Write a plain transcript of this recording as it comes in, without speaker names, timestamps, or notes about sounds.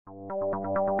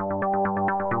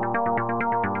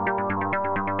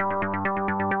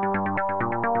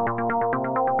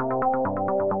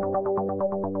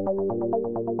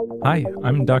Hi,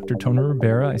 I'm Dr. Tony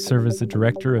Rivera. I serve as the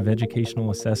Director of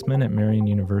Educational Assessment at Marian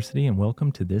University, and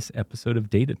welcome to this episode of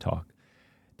Data Talk.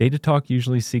 Data Talk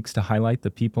usually seeks to highlight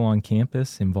the people on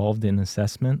campus involved in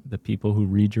assessment, the people who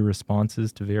read your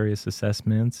responses to various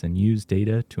assessments and use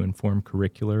data to inform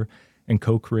curricular and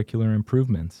co-curricular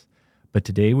improvements. But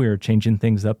today we are changing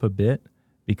things up a bit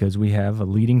because we have a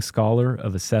leading scholar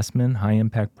of assessment,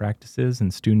 high-impact practices,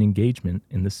 and student engagement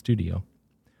in the studio.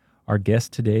 Our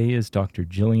guest today is Dr.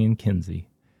 Jillian Kinzie.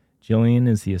 Jillian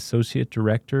is the Associate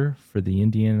Director for the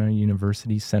Indiana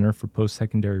University Center for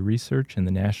Postsecondary Research and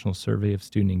the National Survey of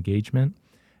Student Engagement,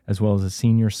 as well as a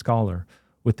Senior Scholar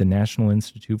with the National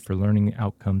Institute for Learning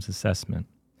Outcomes Assessment.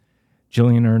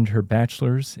 Jillian earned her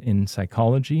bachelor's in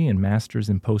psychology and master's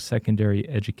in post-secondary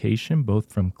education,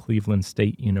 both from Cleveland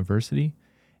State University,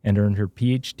 and earned her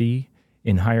PhD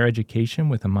in higher education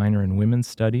with a minor in women's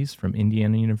studies from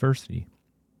Indiana University.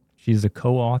 She's a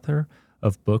co-author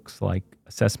of books like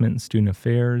Assessment and Student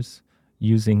Affairs,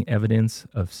 Using Evidence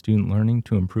of Student Learning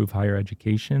to Improve Higher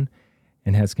Education,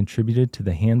 and has contributed to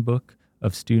the Handbook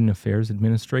of Student Affairs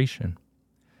Administration.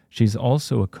 She's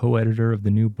also a co-editor of the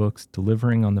new books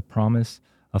Delivering on the Promise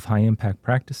of High-Impact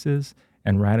Practices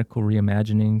and Radical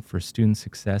Reimagining for Student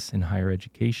Success in Higher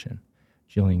Education.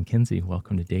 Jillian Kinzie,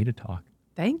 welcome to Data Talk.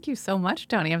 Thank you so much,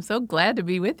 Tony. I'm so glad to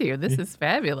be with you. This is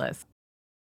fabulous.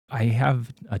 I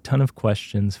have a ton of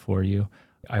questions for you.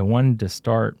 I wanted to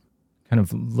start kind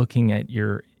of looking at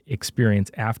your experience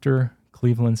after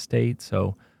Cleveland State.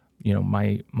 So,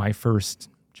 my first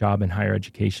job in higher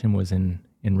education was in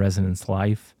residence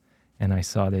life, and I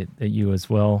saw that you as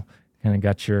well kind of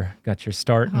got your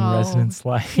start in residence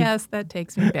life. Yes, that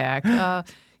takes me back.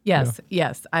 Yes.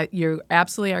 You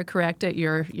absolutely are correct at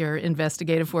your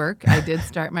investigative work. I did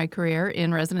start my career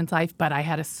in residence life, but I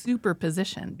had a super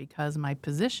position because my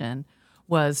position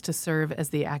was to serve as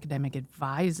the academic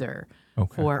advisor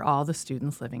for all the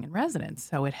students living in residence.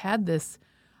 So it had this,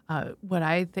 what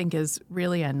I think is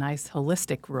really a nice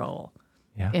holistic role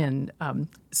in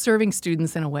serving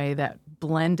students in a way that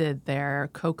blended their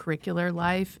co-curricular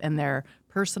life and their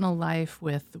personal life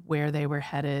with where they were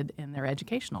headed in their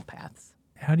educational paths.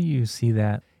 How do you see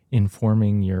that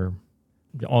informing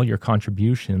all your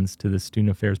contributions to the student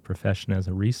affairs profession as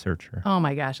a researcher? Oh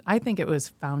my gosh, I think it was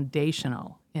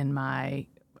foundational in my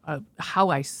how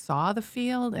I saw the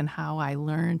field and how I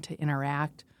learned to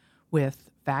interact with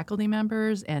faculty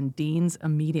members and deans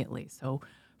immediately. So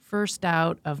first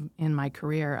out in my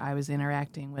career, I was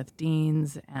interacting with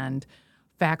deans and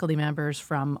faculty members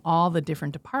from all the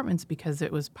different departments because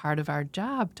it was part of our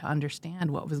job to understand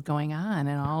what was going on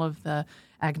in all of the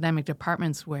academic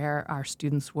departments where our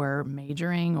students were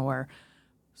majoring or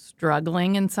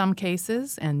struggling in some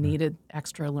cases and needed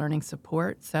extra learning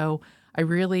support. So I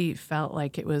really felt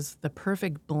like it was the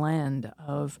perfect blend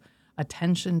of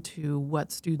attention to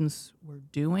what students were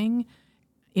doing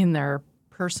in their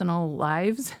personal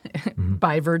lives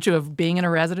by virtue of being in a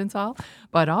residence hall,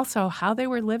 but also how they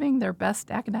were living their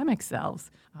best academic selves.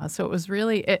 So it was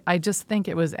really, I just think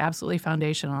it was absolutely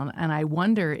foundational. And I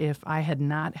wonder if I had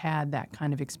not had that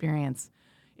kind of experience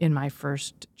in my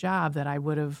first job that I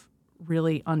would have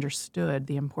really understood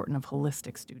the importance of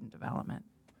holistic student development.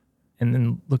 And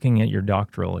then looking at your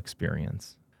doctoral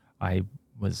experience, I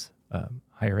was a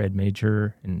higher ed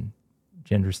major and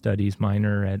gender studies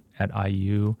minor at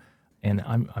IU. And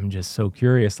I'm just so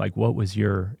curious, like, what was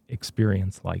your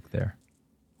experience like there?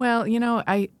 Well,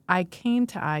 I came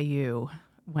to IU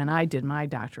when I did my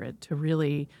doctorate to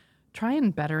really try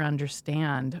and better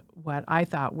understand what I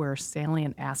thought were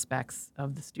salient aspects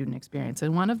of the student experience.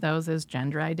 And one of those is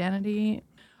gender identity.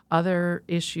 Other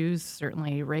issues,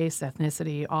 certainly race,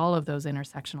 ethnicity, all of those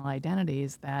intersectional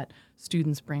identities that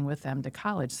students bring with them to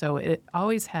college. So it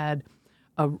always had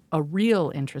a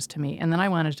real interest to me. And then I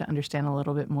wanted to understand a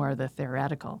little bit more of the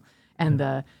theoretical and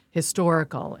the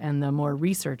historical and the more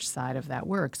research side of that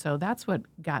work. So that's what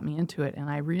got me into it.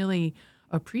 And I really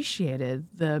appreciated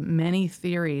the many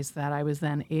theories that I was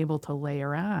then able to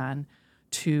layer on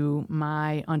to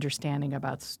my understanding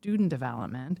about student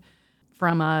development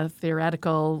from a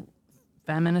theoretical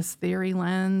feminist theory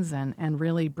lens and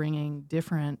really bringing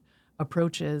different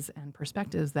approaches and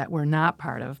perspectives that were not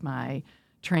part of my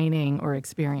training or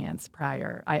experience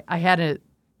prior. I had an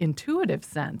intuitive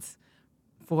sense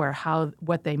for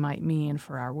what they might mean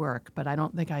for our work, but I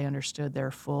don't think I understood their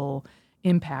full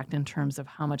impact in terms of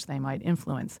how much they might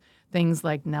influence. Things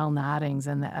like Nell Noddings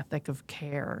and the ethic of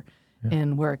care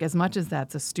in work. As much as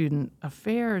that's a student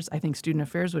affairs, I think student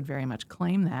affairs would very much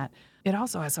claim that. It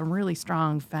also has some really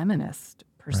strong feminist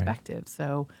perspective.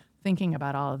 So thinking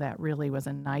about all of that really was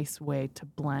a nice way to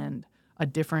blend a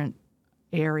different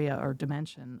area or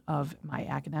dimension of my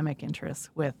academic interests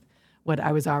with what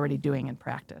I was already doing in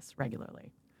practice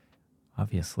regularly.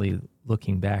 Obviously,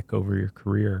 looking back over your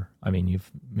career, I mean,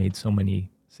 you've made so many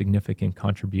significant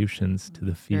contributions to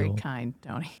the field. Very kind,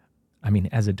 Tony. I mean,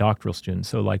 as a doctoral student,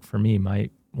 so like for me,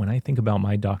 when I think about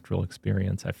my doctoral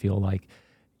experience, I feel like,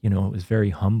 it was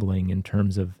very humbling in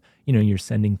terms of, you're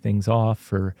sending things off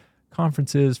for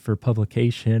conferences, for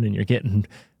publication, and you're getting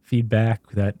feedback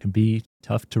that can be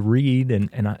tough to read.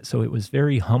 So it was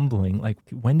very humbling. Like,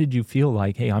 when did you feel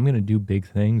like, hey, I'm going to do big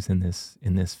things in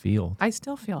this field? I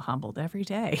still feel humbled every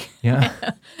day. Yeah.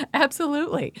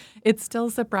 Absolutely. It still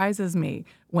surprises me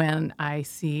when I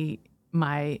see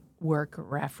my work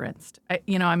referenced.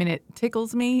 It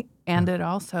tickles me and it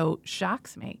also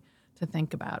shocks me to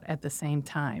think about at the same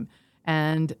time.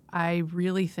 And I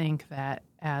really think that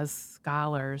as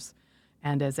scholars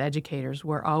and as educators,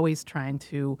 we're always trying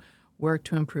to work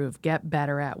to improve, get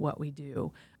better at what we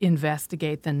do,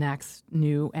 investigate the next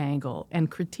new angle, and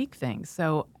critique things.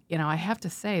 So, I have to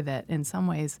say that in some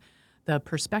ways, the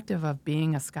perspective of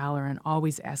being a scholar and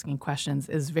always asking questions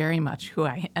is very much who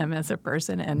I am as a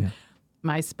person. And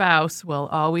my spouse will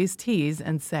always tease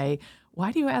and say,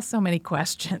 "Why do you ask so many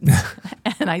questions?"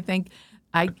 And I think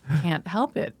I can't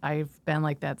help it. I've been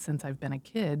like that since I've been a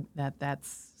kid,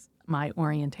 that's my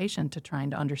orientation to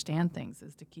trying to understand things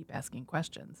is to keep asking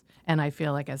questions. And I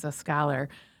feel like as a scholar,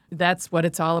 that's what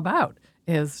it's all about,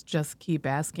 is just keep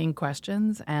asking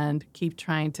questions and keep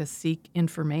trying to seek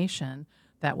information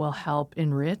that will help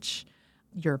enrich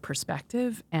your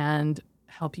perspective and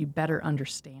help you better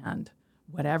understand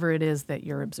whatever it is that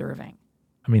you're observing.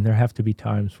 I mean, there have to be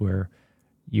times where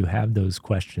you have those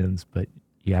questions, but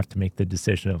you have to make the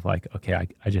decision of like, okay,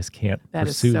 I just can't pursue that. That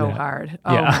is so hard.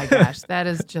 Oh my gosh, that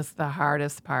is just the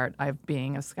hardest part of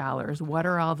being a scholar is what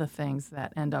are all the things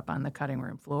that end up on the cutting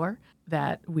room floor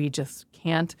that we just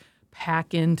can't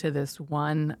pack into this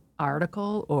one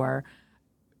article or,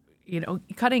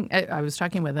 cutting. I was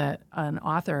talking with an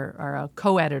author or a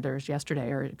co-editors yesterday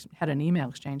or had an email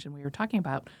exchange, and we were talking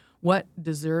about what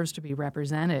deserves to be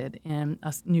represented in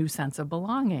a new sense of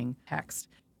belonging text.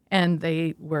 And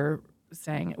they were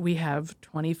saying we have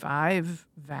 25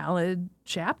 valid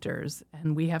chapters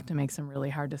and we have to make some really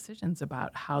hard decisions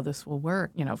about how this will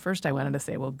work. First I wanted to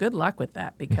say, well, good luck with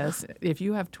that, because if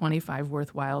you have 25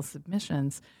 worthwhile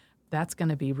submissions, that's going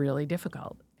to be really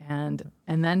difficult. And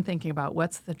then thinking about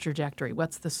what's the trajectory,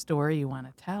 what's the story you want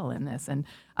to tell in this. And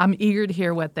I'm eager to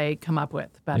hear what they come up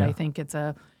with, but I think it's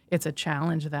a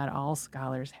challenge that all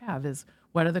scholars have is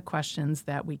what are the questions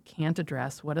that we can't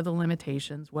address? What are the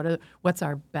limitations? What's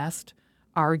our best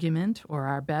argument or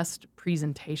our best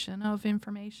presentation of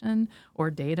information or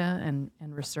data and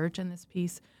research in this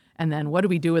piece? And then what do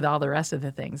we do with all the rest of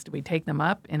the things? Do we take them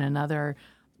up in another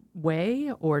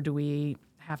way, or do we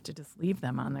have to just leave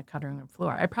them on the cutting room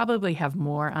floor? I probably have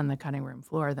more on the cutting room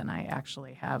floor than I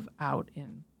actually have out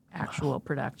in actual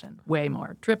production. Way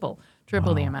more. Triple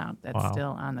the amount that's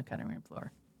still on the cutting room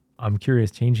floor. I'm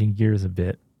curious, changing gears a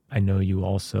bit. I know you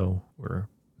also were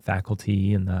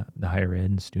faculty in the higher ed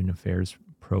and student affairs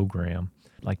program,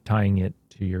 like tying it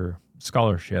to your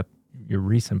scholarship, your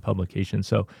recent publication.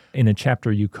 So in a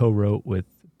chapter you co-wrote with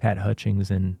Pat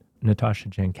Hutchings and Natasha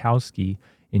Jankowski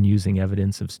in using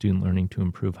evidence of student learning to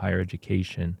improve higher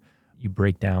education, you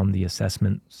break down the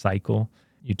assessment cycle.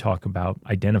 You talk about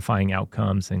identifying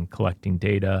outcomes and collecting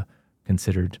data,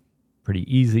 considered pretty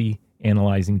easy,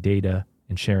 analyzing data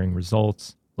and sharing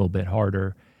results, a little bit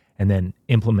harder, and then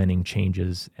implementing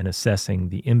changes and assessing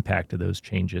the impact of those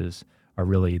changes are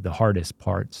really the hardest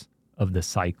parts of the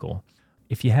cycle.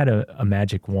 If you had a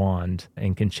magic wand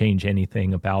and can change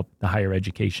anything about the higher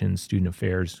education, student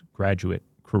affairs, graduate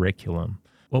curriculum,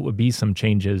 what would be some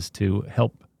changes to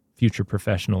help future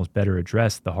professionals better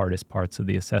address the hardest parts of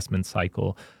the assessment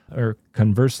cycle? Or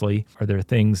conversely, are there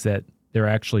things that they're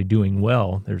actually doing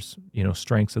well? There's,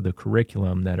 strengths of the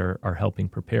curriculum that are helping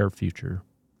prepare future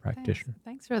practitioners.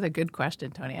 Thanks for the good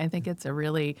question, Tony. I think it's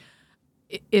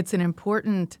it's an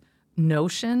important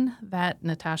notion that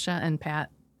Natasha and Pat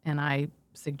and I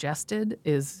suggested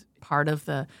is part of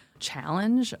the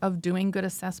challenge of doing good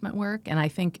assessment work. And I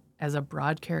think as a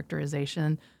broad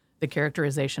characterization, the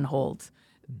characterization holds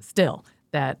still,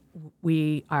 that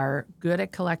we are good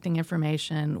at collecting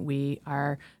information, we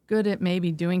are good at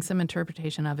maybe doing some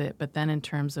interpretation of it, but then in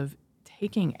terms of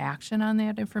taking action on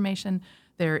that information,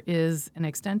 there is an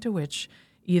extent to which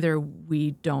either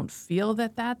we don't feel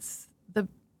that that's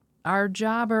our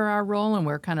job or our role, and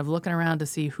we're kind of looking around to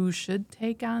see who should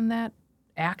take on that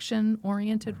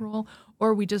action-oriented role,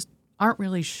 or we just aren't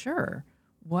really sure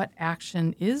what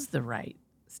action is the right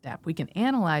step. We can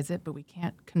analyze it, but we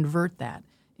can't convert that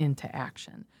into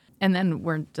action. And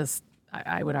then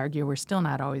I would argue, we're still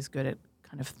not always good at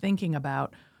kind of thinking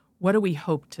about what do we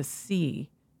hope to see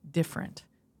different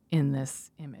in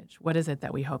this image? What is it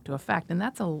that we hope to affect? And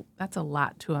that's a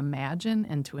lot to imagine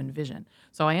and to envision.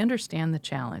 So I understand the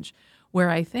challenge. Where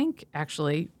I think,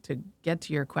 actually, to get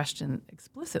to your question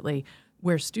explicitly,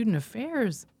 where student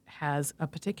affairs has a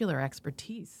particular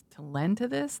expertise to lend to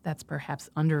this that's perhaps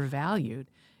undervalued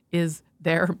is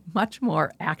their much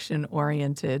more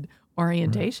action-oriented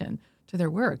orientation to their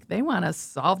work. They want to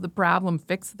solve the problem,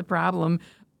 fix the problem,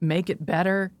 make it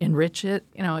better, enrich it.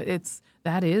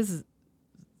 That is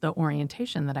the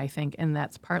orientation that I think, and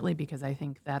that's partly because I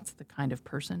think that's the kind of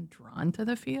person drawn to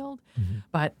the field,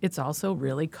 but it's also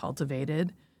really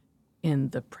cultivated in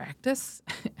the practice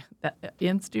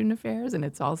in student affairs, and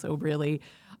it's also really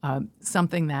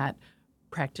something that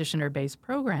practitioner-based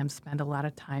programs spend a lot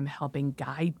of time helping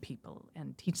guide people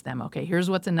and teach them, okay, here's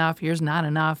what's enough, here's not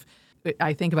enough.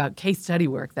 I think about case study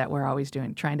work that we're always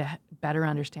doing, trying to better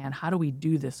understand how do we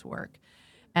do this work.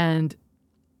 And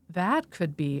that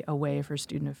could be a way for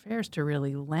student affairs to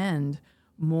really lend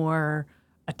more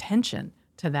attention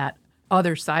to that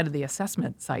other side of the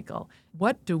assessment cycle.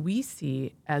 What do we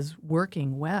see as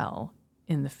working well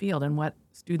in the field, and what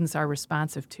students are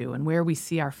responsive to, and where we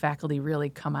see our faculty really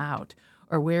come out,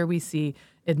 or where we see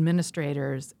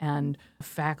administrators and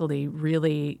faculty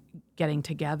really getting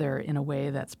together in a way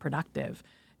that's productive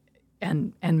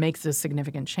and makes a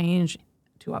significant change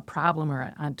to a problem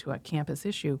or onto a campus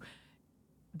issue.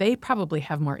 They probably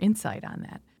have more insight on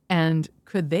that. And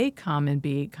could they come and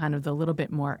be kind of the little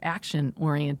bit more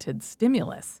action-oriented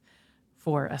stimulus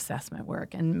for assessment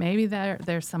work? And maybe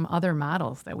there's some other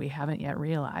models that we haven't yet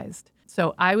realized.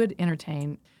 So I would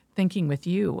entertain thinking with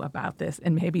you about this,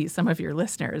 and maybe some of your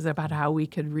listeners, about how we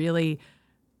could really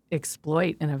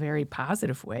exploit in a very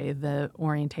positive way the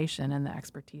orientation and the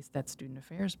expertise that student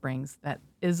affairs brings that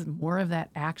is more of that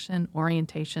action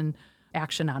orientation,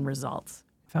 action on results.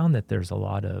 Found that there's a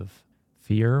lot of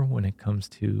fear when it comes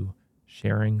to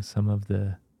sharing some of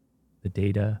the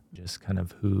data, just kind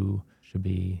of who should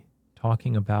be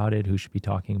talking about it, who should be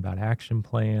talking about action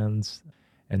plans.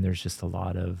 And there's just a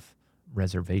lot of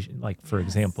reservation. Like, for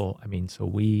example, so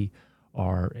we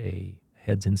are a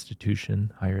HEADS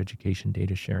institution, Higher Education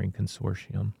Data Sharing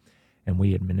Consortium, and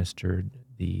we administered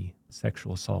the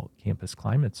sexual assault campus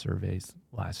climate surveys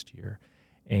last year.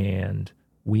 And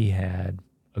we had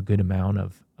a good amount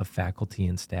of faculty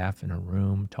and staff in a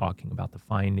room talking about the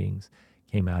findings,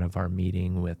 came out of our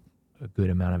meeting with a good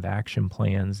amount of action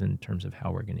plans in terms of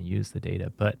how we're going to use the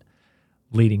data. But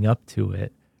leading up to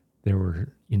it, there were,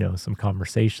 some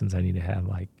conversations I need to have,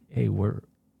 like, hey, we're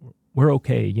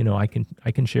okay.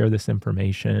 I can share this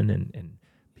information and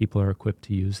people are equipped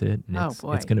to use it, and it's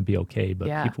going to be okay.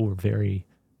 But people were very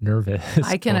nervous.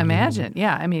 I can imagine.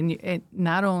 Yeah.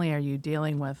 Not only are you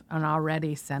dealing with an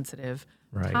already sensitive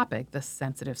topic, the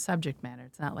sensitive subject matter.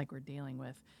 It's not like we're dealing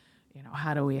with,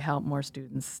 how do we help more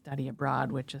students study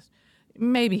abroad, which is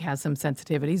maybe has some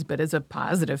sensitivities, but is a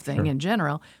positive thing in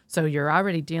general. So you're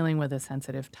already dealing with a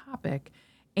sensitive topic,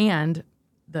 and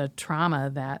the trauma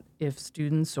that if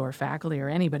students or faculty or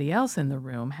anybody else in the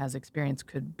room has experienced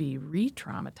could be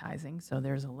re-traumatizing. So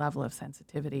there's a level of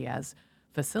sensitivity as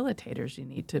facilitators you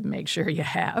need to make sure you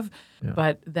have. Yeah.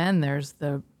 But then there's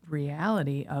the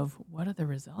reality of what do the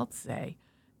results say,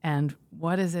 and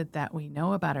what is it that we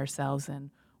know about ourselves,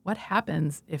 and what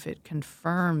happens if it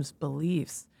confirms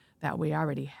beliefs that we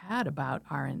already had about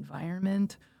our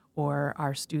environment or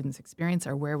our students' experience,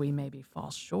 or where we maybe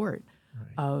fall short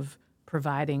of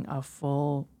providing a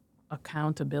full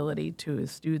accountability to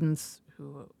students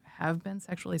who have been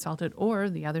sexually assaulted, or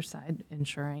the other side,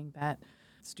 ensuring that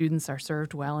students are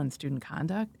served well in student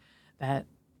conduct, that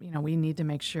we need to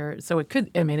make sure. So it could,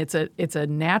 it's a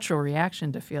natural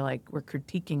reaction to feel like we're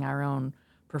critiquing our own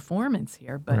performance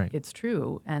here, but it's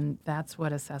true, and that's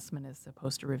what assessment is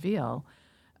supposed to reveal.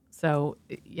 So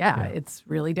it's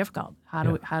really difficult. How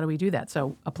do we do that?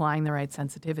 So applying the right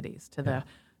sensitivities to the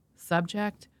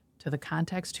subject, to the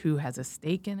context, who has a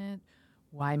stake in it,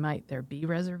 why might there be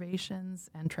reservations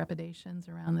and trepidations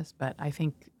around this? But I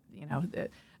think,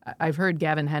 I've heard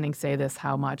Gavin Henning say this,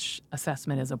 how much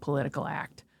assessment is a political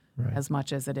act as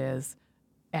much as it is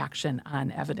action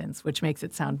on evidence, which makes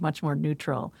it sound much more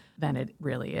neutral than it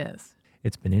really is.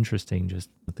 It's been interesting just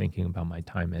thinking about my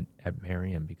time at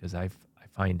Marian, because I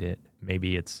find it,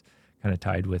 maybe it's kind of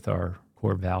tied with our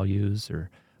core values,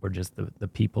 or just the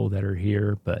people that are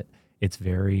here, but it's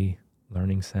very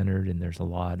learning centered. And there's a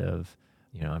lot of,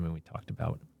 we talked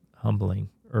about humbling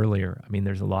earlier. I mean,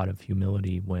 there's a lot of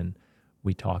humility when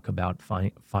we talk about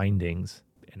findings.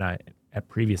 And at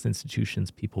previous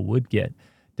institutions, people would get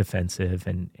defensive.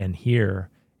 And here,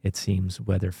 it seems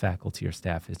whether faculty or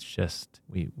staff, it's just,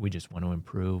 we just want to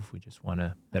improve. We just want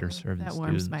to better serve the That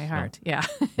students. warms my heart. Yeah.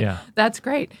 Yeah. That's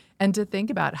great. And to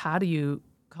think about how do you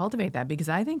cultivate that, because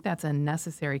I think that's a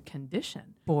necessary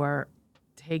condition for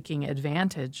taking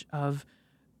advantage of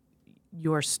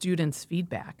your students'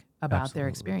 feedback about their Absolutely.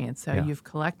 experience. So Yeah. you've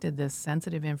collected this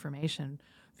sensitive information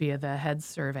via the head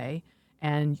survey,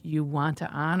 and you want to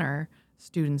honor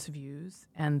students' views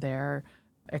and their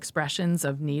expressions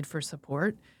of need for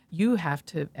support. You have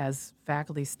to, as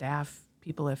faculty, staff,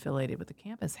 people affiliated with the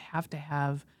campus, have to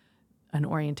have an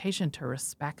orientation to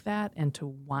respect that and to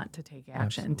want to take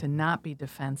action and to not be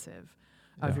defensive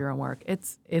of your own work.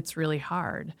 It's really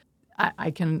hard.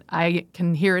 I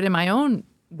can hear it in my own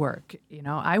work.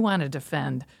 I want to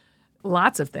defend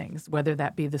lots of things, whether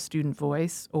that be the student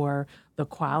voice or the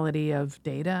quality of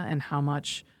data and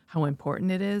how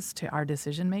important it is to our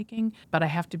decision making. But I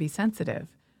have to be sensitive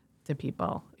to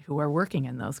people who are working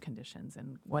in those conditions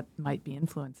and what might be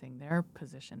influencing their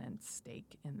position and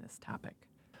stake in this topic.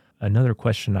 Another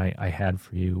question I had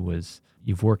for you was,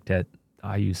 you've worked at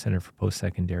IU Center for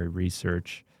Postsecondary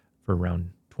Research for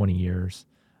around 20 years.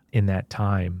 In that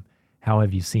time, how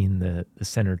have you seen the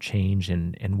center change,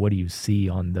 and what do you see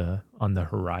on the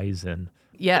horizon?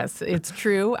 Yes, it's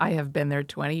true. I have been there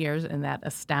 20 years, and that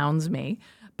astounds me.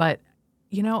 But,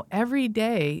 every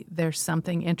day there's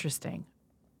something interesting.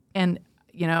 And,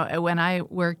 when I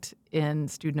worked in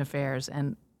student affairs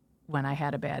and when I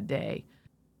had a bad day,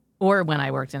 or when I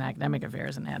worked in academic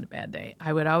affairs and had a bad day,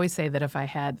 I would always say that if I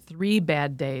had 3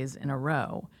 bad days in a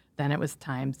row, then it was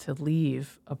time to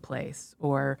leave a place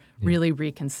or really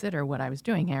reconsider what I was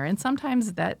doing here. And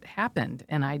sometimes that happened,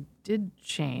 and I did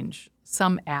change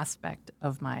some aspect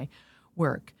of my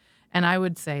work. And I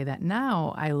would say that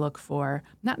now I look for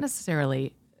not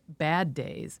necessarily bad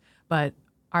days, but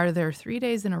are there 3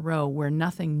 days in a row where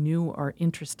nothing new or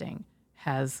interesting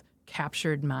has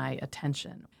captured my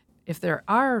attention? If there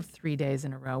are 3 days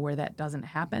in a row where that doesn't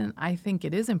happen, I think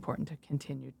it is important to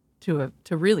continue to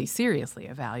really seriously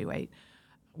evaluate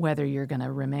whether you're going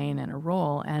to remain in a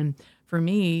role. And for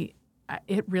me,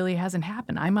 it really hasn't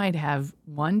happened. I might have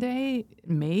 1 day,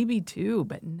 maybe 2,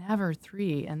 but never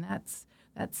 3, and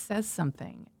that says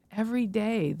something. Every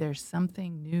day there's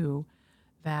something new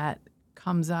that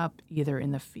comes up either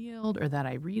in the field or that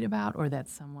I read about or that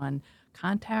someone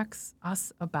contacts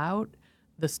us about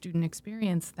the student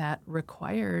experience that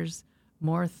requires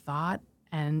more thought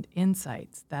and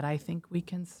insights that I think we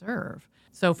can serve.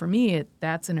 So for me,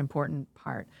 that's an important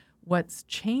part. What's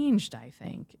changed, I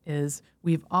think, is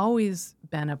we've always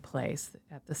been a place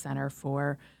at the center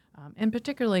for, and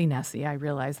particularly Nessie, I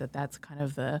realize that that's kind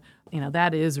of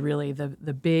that is really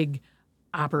the big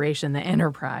operation, the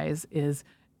enterprise is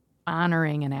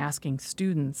honoring and asking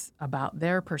students about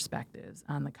their perspectives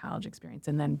on the college experience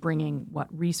and then bringing what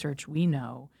research we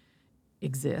know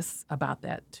exists about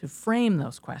that to frame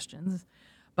those questions.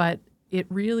 But it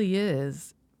really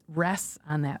rests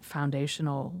on that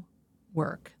foundational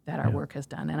work that our work has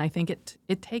done. And I think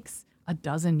it takes a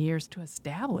dozen years to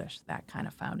establish that kind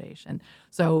of foundation.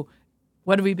 So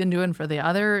what have we been doing for the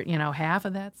other, half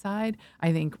of that side?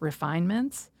 I think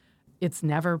refinements. It's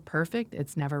never perfect.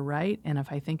 It's never right. And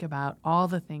if I think about all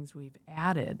the things we've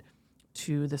added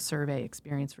to the survey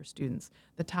experience for students,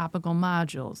 the topical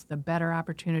modules, the better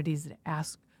opportunities to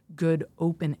ask good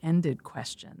open-ended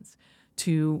questions,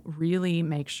 to really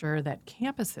make sure that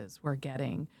campuses were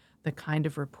getting the kind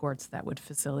of reports that would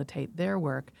facilitate their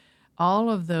work,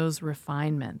 all of those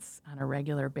refinements on a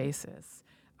regular basis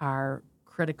are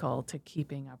critical to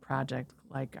keeping a project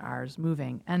like ours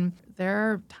moving. And there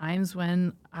are times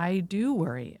when I do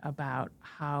worry about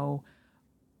how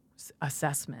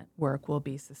assessment work will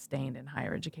be sustained in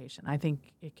higher education. I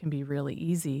think it can be really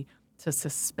easy to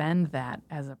suspend that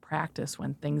as a practice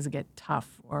when things get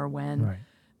tough or when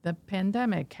the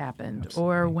pandemic happened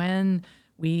or when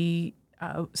we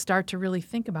start to really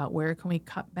think about where can we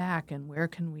cut back and where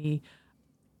can we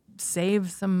save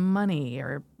some money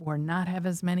or not have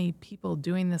as many people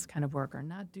doing this kind of work or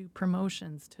not do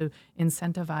promotions to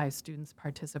incentivize students'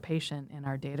 participation in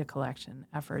our data collection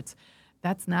efforts.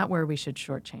 That's not where we should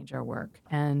shortchange our work.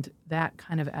 And that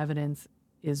kind of evidence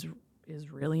is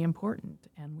really important,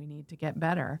 and we need to get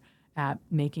better at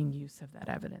making use of that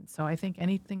evidence. So I think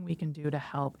anything we can do to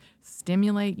help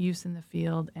stimulate use in the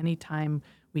field, anytime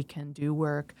we can do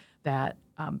work that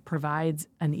provides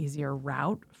an easier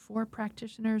route for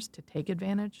practitioners to take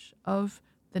advantage of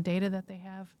the data that they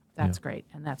have, that's great.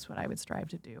 And that's what I would strive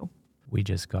to do. We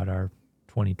just got our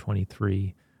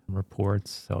 2023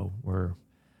 reports, so we're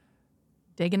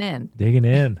Digging in.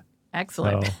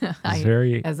 Excellent. So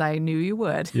it's as I knew you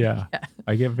would. Yeah.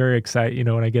 I get very excited,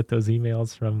 when I get those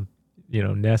emails from,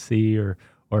 Nessie or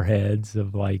heads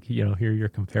of like, here are your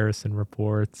comparison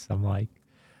reports. I'm like,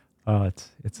 oh,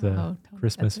 it's a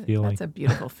Christmas feeling. That's a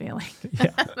beautiful feeling.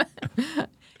 Yeah.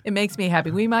 It makes me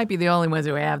happy. We might be the only ones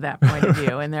who have that point of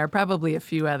view, and there are probably a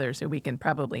few others who we can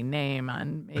probably name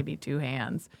on maybe two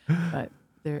hands. But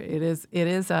it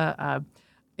is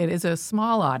a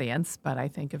small audience, but I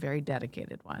think a very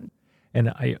dedicated one. And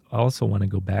I also want to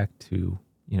go back to,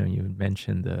 you had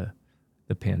mentioned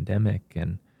the pandemic,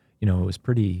 and, it was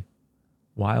pretty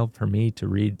wild for me to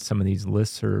read some of these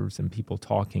listservs and people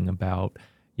talking about,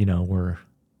 where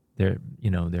they're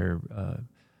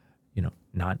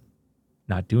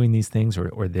not doing these things,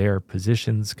 or their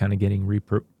positions kind of getting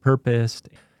repurposed.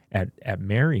 At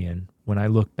Marian, when I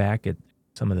look back at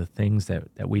some of the things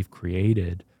that we've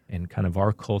created and kind of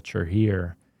our culture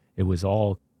here, it was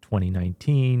all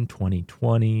 2019,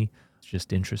 2020. It's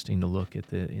just interesting to look at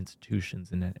the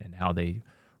institutions and how they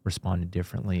responded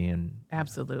differently. And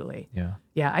absolutely.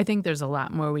 Yeah. I think there's a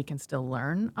lot more we can still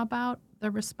learn about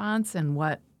the response and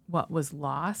what was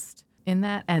lost in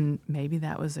that. And maybe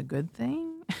that was a good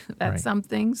thing that some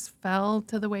things fell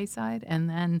to the wayside. And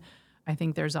then I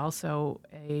think there's also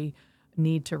a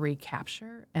need to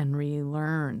recapture and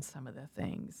relearn some of the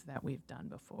things that we've done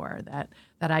before.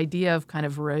 That idea of kind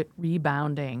of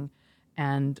rebounding,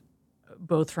 and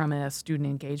both from a student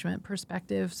engagement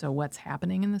perspective, so what's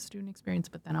happening in the student experience,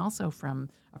 but then also from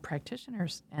a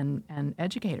practitioner's and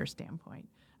educator standpoint.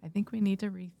 I think we need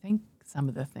to rethink some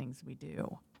of the things we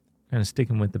do. Kind of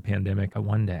sticking with the pandemic, I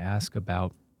wanted to ask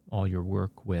about all your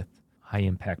work with high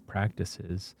impact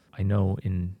practices. I know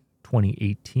in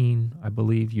 2018, I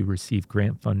believe, you received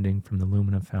grant funding from the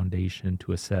Lumina Foundation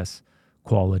to assess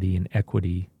quality and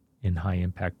equity in high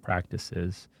impact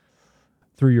practices.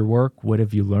 Through your work, what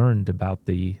have you learned about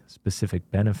the specific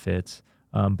benefits?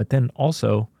 But then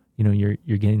also, you're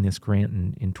getting this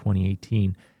grant in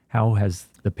 2018. How has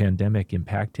the pandemic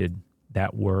impacted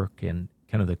that work and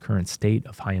kind of the current state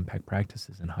of high impact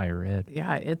practices in higher ed?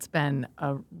 Yeah, it's been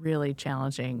a really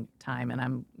challenging time, and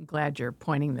I'm glad you're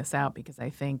pointing this out, because I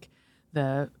think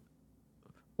it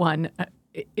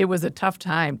was a tough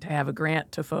time to have a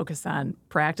grant to focus on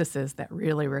practices that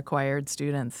really required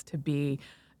students to be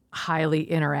highly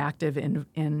interactive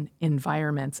in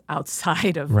environments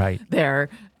outside of their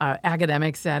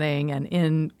academic setting, and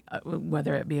in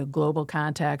whether it be a global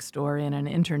context or in an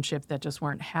internship that just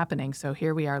weren't happening. So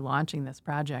here we are launching this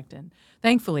project, and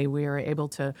thankfully we were able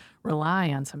to rely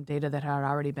on some data that had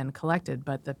already been collected,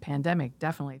 but the pandemic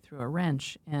definitely threw a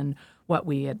wrench in what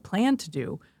we had planned to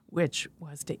do, which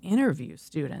was to interview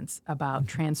students about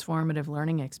transformative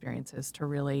learning experiences to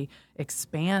really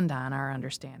expand on our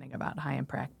understanding about high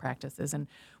impact practices. And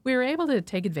we were able to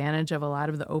take advantage of a lot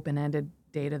of the open-ended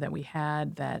data that we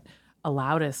had that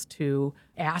allowed us to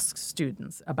ask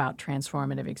students about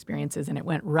transformative experiences, and it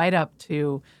went right up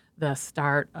to the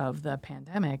start of the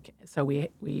pandemic. So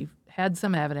we had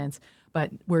some evidence, but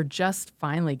we're just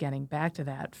finally getting back to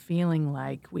that, feeling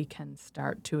like we can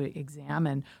start to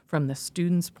examine from the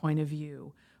student's point of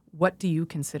view, what do you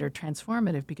consider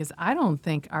transformative? Because I don't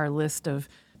think our list of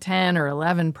 10 or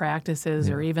 11 practices,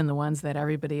 or even the ones that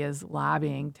everybody is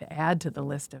lobbying to add to the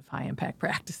list of high impact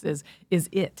practices, is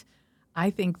it. I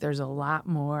think there's a lot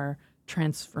more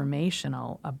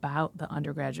transformational about the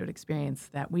undergraduate experience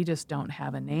that we just don't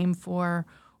have a name for,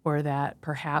 or that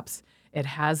perhaps it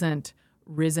hasn't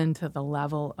risen to the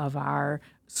level of our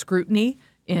scrutiny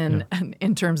in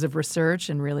terms of research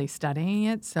and really studying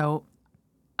it. So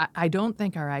I don't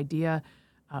think our idea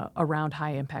around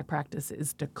high impact practice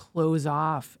is to close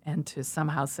off and to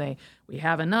somehow say we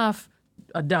have enough,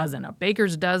 a dozen, a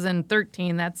baker's dozen,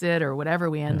 13, that's it, or whatever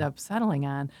we end up settling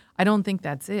on. I don't think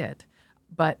that's it.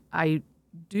 But I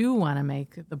do want to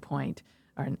make the point,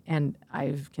 and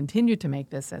I've continued to make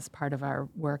this as part of our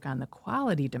work on the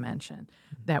quality dimension,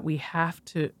 that we have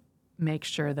to make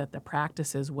sure that the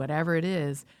practices, whatever it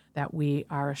is, that we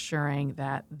are assuring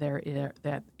that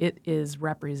that it is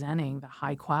representing the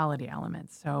high quality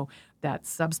elements. So that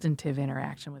substantive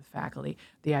interaction with faculty,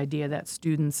 the idea that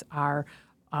students are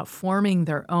forming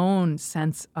their own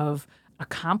sense of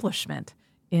accomplishment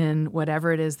in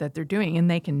whatever it is that they're doing, and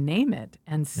they can name it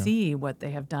and see what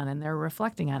they have done, and they're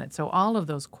reflecting on it. So all of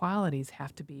those qualities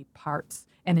have to be parts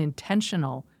and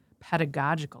intentional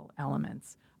pedagogical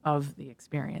elements of the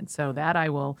experience. So that I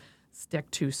will stick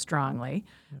to strongly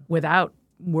without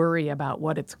worry about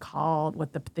what it's called,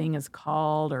 what the thing is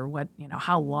called, or what,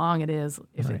 how long it is.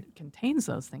 If Right. it contains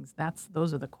those things,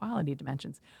 those are the quality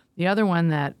dimensions. The other one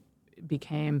that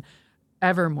became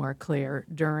ever more clear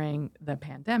during the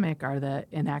pandemic are the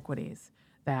inequities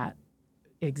that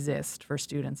exist for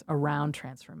students around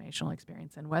transformational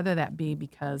experience, and whether that be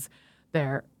because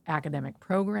their academic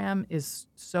program is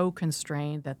so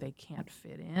constrained that they can't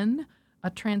fit in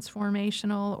a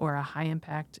transformational or a high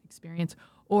impact experience,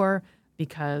 or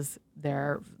because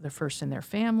they're the first in their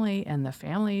family and the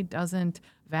family doesn't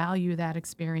value that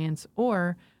experience,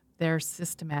 or there's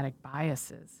systematic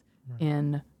biases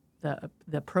in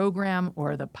the program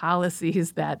or the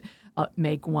policies that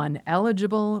make one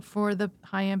eligible for the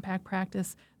high impact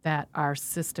practice that are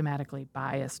systematically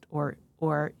biased or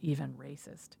even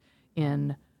racist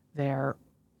in their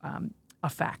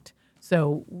effect.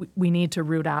 So we need to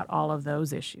root out all of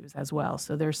those issues as well.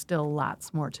 So there's still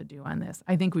lots more to do on this.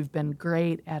 I think we've been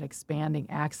great at expanding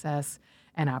access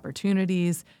and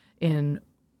opportunities in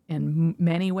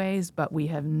many ways, but we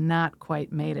have not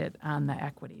quite made it on the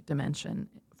equity dimension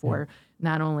for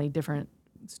not only different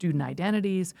student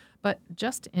identities, but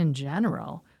just in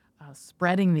general,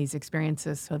 spreading these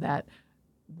experiences so that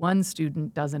one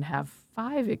student doesn't have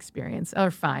 5 experiences,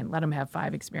 or fine, let them have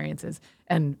 5 experiences,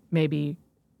 and maybe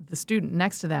the student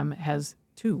next to them has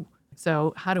 2.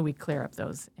 So how do we clear up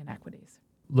those inequities?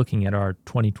 Looking at our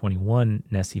 2021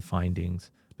 NESI findings,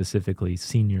 specifically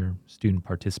senior student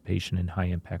participation in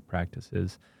high-impact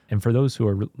practices, and for those who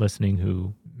are listening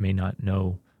who may not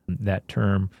know that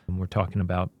term, we're talking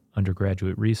about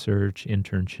undergraduate research,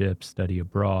 internship, study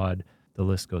abroad. The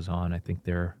list goes on. I think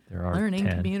there are Learning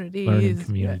 10. communities. Learning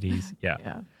communities,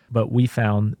 yeah. But we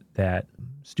found that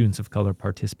students of color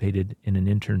participated in an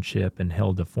internship and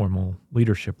held a formal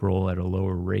leadership role at a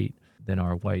lower rate than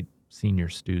our white senior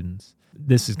students.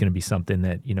 This is going to be something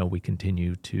that, we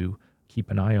continue to keep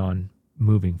an eye on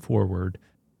moving forward.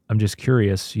 I'm just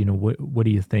curious, what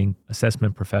do you think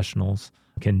assessment professionals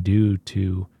can do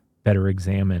to better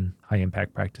examine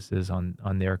high-impact practices on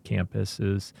their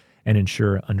campuses and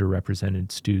ensure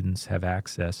underrepresented students have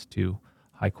access to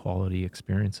high-quality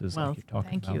experiences like you're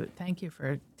talking about? Thank you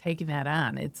for taking that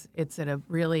on. It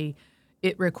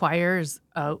requires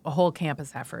a whole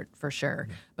campus effort for sure.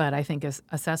 But I think as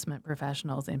assessment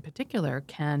professionals in particular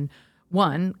can,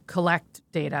 one, collect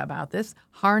data about this,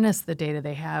 harness the data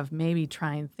they have, maybe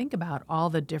try and think about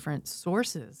all the different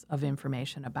sources of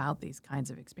information about these kinds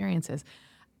of experiences.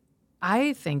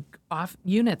 I think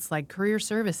units like career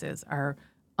services are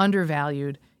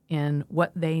undervalued in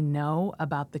what they know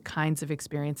about the kinds of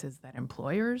experiences that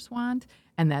employers want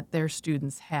and that their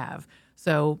students have.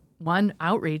 So one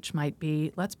outreach might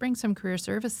be, let's bring some career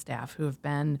service staff who have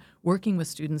been working with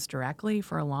students directly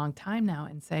for a long time now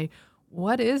and say,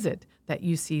 what is it that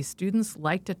you see students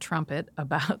like to trumpet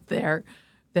about their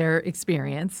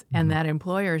experience and that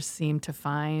employers seem to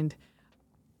find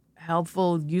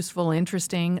helpful, useful,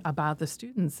 interesting about the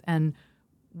students, and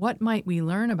what might we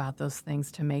learn about those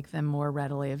things to make them more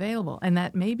readily available? And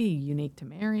that may be unique to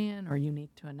Marian or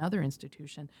unique to another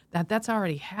institution, that's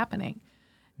already happening.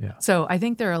 Yeah. So I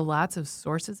think there are lots of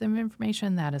sources of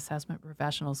information that assessment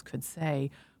professionals could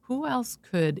say, who else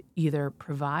could either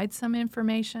provide some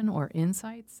information or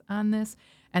insights on this,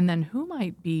 and then who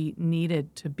might be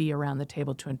needed to be around the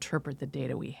table to interpret the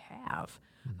data we have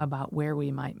about where we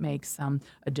might make some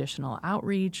additional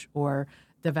outreach or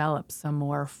develop some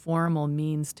more formal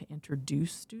means to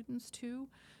introduce students to.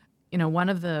 One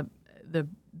of the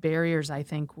barriers I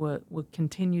think what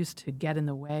continues to get in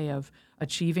the way of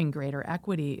achieving greater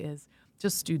equity is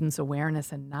just students'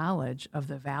 awareness and knowledge of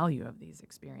the value of these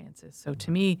experiences. So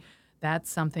to me, that's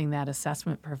something that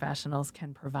assessment professionals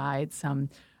can provide some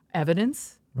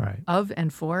evidence of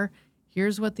and for.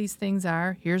 Here's what these things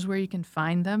are. Here's where you can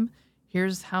find them.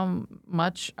 Here's how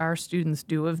much our students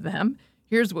do of them.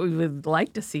 Here's what we would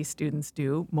like to see students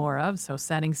do more of. So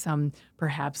setting some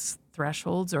perhaps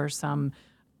thresholds or some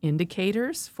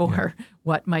indicators for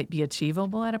what might be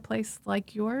achievable at a place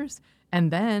like yours,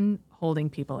 and then holding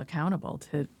people accountable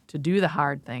to do the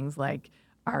hard things like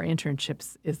our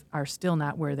internships are still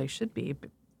not where they should be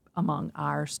among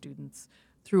our students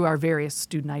through our various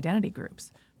student identity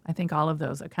groups. I think all of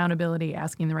those, accountability,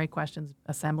 asking the right questions,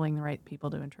 assembling the right people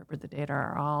to interpret the data,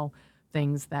 are all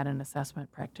things that an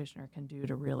assessment practitioner can do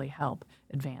to really help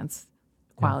advance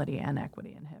quality and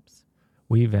equity in HIPS.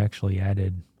 We've actually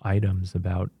added items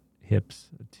about HIPS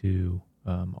to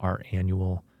our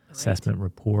annual assessment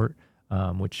report,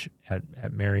 which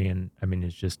at Marian,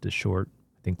 is just a short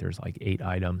I think there's like 8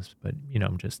 items, but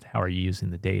just how are you using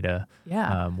the data?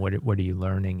 Yeah. What are you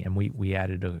learning? And we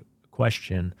added a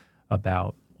question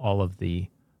about all of the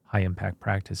high impact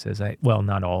practices.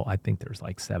 Not all. I think there's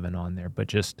like 7 on there, but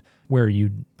just where are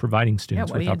you providing Yeah.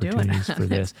 students What are with you doing? opportunities for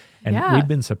this? And Yeah. we've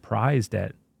been surprised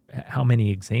at how many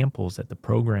examples that the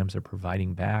programs are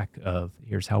providing back of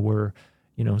here's how we're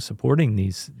supporting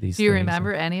these Do you things.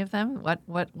 remember any of them?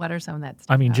 What are some of that I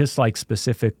stuff? mean, just like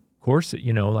specific courses,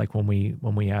 like when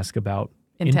we ask about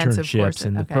Intensive internships courses.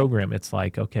 in the Okay. program, it's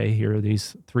like, okay, here are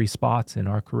these 3 spots in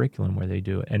our curriculum where they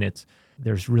do it. And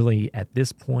there's really, at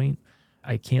this point,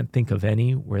 I can't think of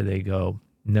any where they go,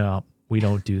 no, we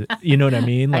don't do that. You know what I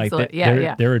mean? Like Excellent.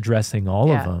 Yeah. they're addressing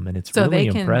all of Yeah. them, and it's So really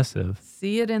they can impressive.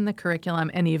 see it in the curriculum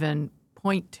and even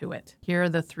point to it. Here are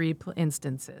the 3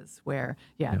 instances where,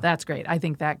 Yeah. that's great. I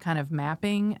think that kind of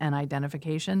mapping and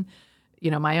identification,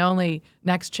 my only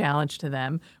next challenge to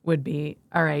them would be,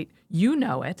 all right, you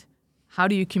know it. How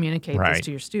do you communicate this Right.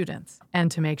 to your students? And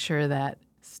to make sure that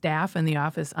staff in the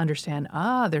office understand,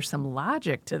 there's some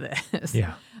logic to this.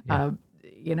 Yeah.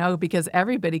 Because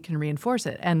everybody can reinforce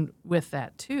it. And with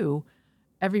that too,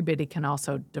 everybody can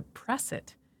also depress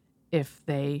it if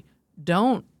they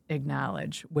don't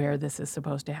acknowledge where this is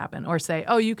supposed to happen, or say,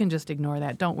 oh, you can just ignore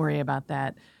that. Don't worry about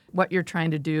that. What you're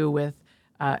trying to do with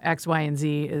X, Y, and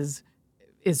Z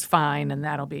is fine, and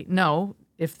that'll be. No,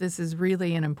 if this is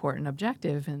really an important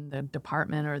objective and the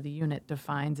department or the unit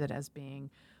defines it as being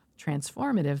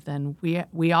transformative, then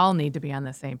we all need to be on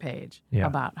the same page Yeah.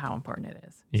 about how important it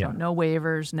is. Yeah. So no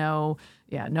waivers, no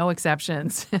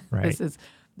exceptions. Right.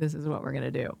 This is what we're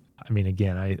going to do. I mean,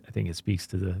 again, I think it speaks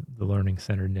to the learning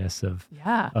centeredness of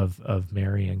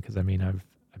Marian, because I've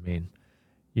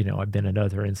been at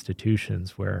other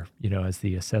institutions where, as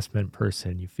the assessment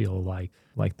person, you feel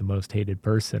like the most hated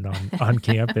person on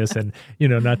campus. And,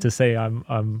 not to say I'm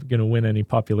going to win any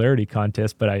popularity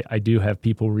contest, but I do have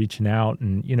people reaching out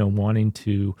and, wanting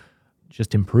to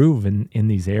just improve in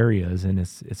these areas. And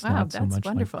it's not so that's much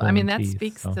wonderful. like I mean, pulling that teeth,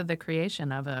 speaks so. to the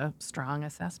creation of a strong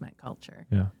assessment culture.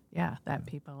 Yeah. Yeah, that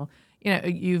people,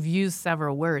 you've used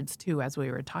several words too as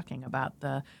we were talking about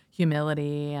the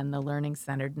humility and the learning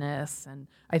centeredness, and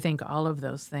I think all of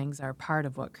those things are part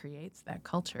of what creates that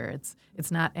culture.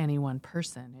 It's not any one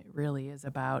person. It really is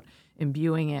about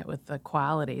imbuing it with the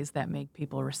qualities that make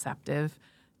people receptive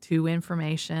to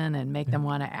information and make them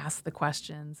want to ask the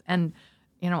questions. And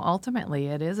ultimately,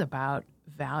 it is about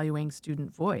valuing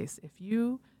student voice. If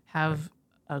you have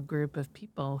a group of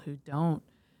people who don't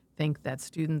think that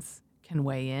students can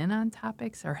weigh in on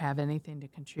topics or have anything to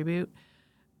contribute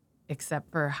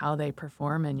except for how they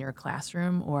perform in your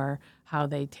classroom or how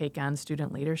they take on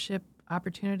student leadership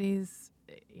opportunities,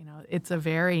 it's a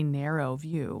very narrow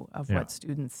view of what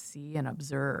students see and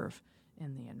observe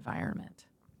in the environment.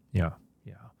 Yeah.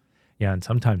 And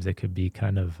sometimes it could be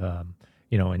kind of,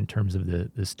 in terms of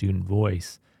the student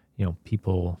voice,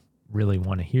 people really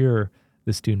want to hear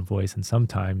the student voice. And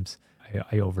sometimes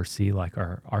I oversee like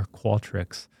our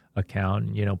Qualtrics account,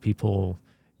 and, people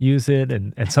use it.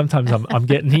 And sometimes I'm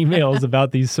getting emails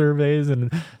about these surveys. And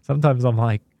sometimes I'm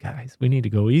like, guys, we need to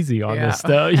go easy on this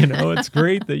stuff. It's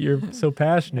great that you're so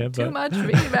passionate. Too much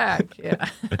feedback. Yeah.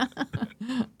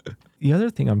 The other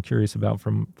thing I'm curious about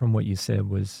from what you said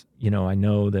was, I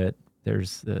know that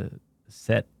there's the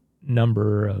set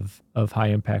number of high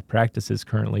impact practices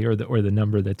currently, or the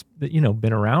number that's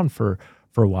been around for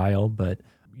a while, but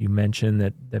you mentioned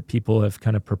that people have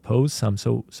kind of proposed some.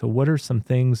 So what are some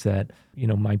things that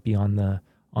might be on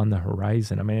the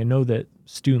horizon? I mean, I know that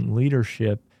student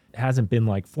leadership hasn't been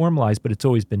like formalized, but it's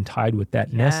always been tied with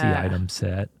that NESI item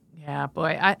set. Yeah,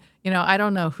 boy, I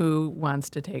don't know who wants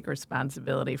to take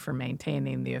responsibility for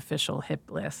maintaining the official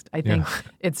HIP list. I think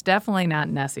it's definitely not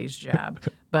NESI's job,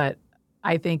 but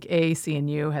I think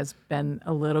AAC&U has been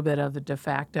a little bit of the de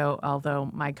facto, although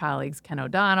my colleagues Ken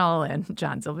O'Donnell and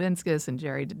John Silvinskis and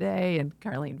Jerry Today and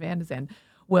Carlene Van de Zandt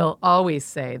will always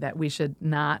say that we should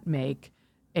not make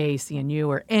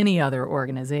AAC&U or any other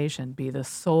organization be the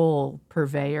sole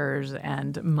purveyors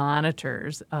and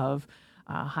monitors of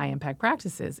high-impact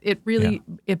practices. It really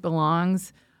it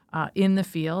belongs in the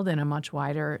field in a much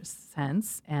wider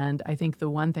sense, and I think the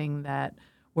one thing that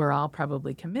we're all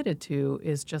probably committed to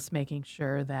is just making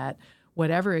sure that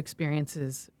whatever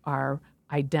experiences are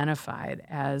identified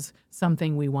as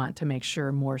something we want to make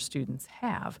sure more students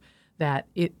have, that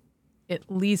it at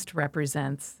least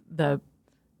represents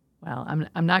I'm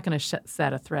not going to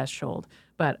set a threshold,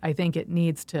 but I think it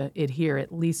needs to adhere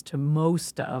at least to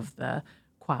most of the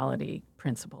quality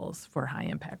principles for high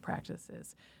impact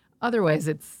practices. Otherwise,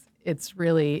 it's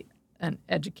really an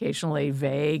educationally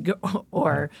vague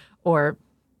or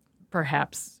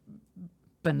perhaps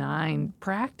benign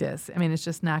practice. I mean, it's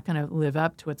just not going to live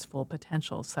up to its full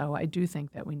potential. So I do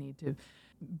think that we need to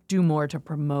do more to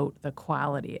promote the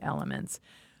quality elements.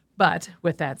 But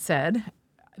with that said,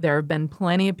 there have been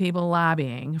plenty of people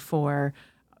lobbying for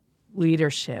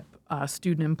leadership,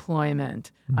 student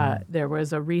employment. There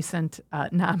was a recent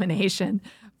nomination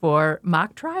for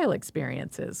mock trial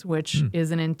experiences, which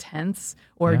is an intense,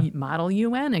 or model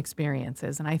UN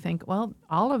experiences. And I think, well,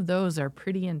 all of those are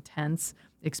pretty intense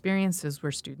experiences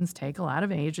where students take a lot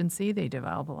of agency, they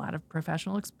develop a lot of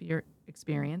professional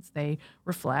experience, they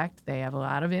reflect, they have a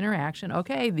lot of interaction.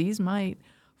 Okay, these might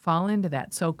fall into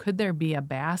that. So could there be a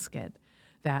basket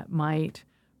that might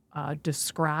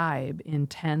describe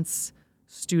intense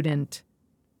student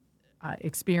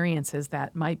experiences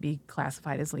that might be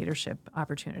classified as leadership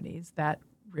opportunities that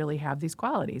really have these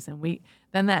qualities? And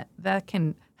then that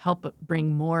can help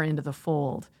bring more into the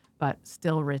fold, but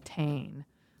still retain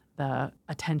the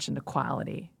attention to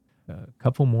quality. A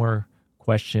couple more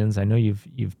questions. I know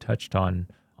you've touched on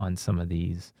some of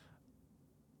these.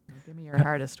 Give me your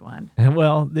hardest one.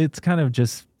 Well, it's kind of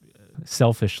just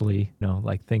selfishly,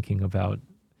 like thinking about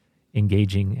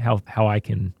engaging, how I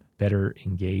can better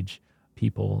engage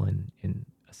people in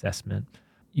assessment.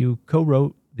 You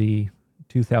co-wrote the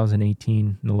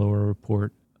 2018 NALORA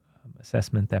report,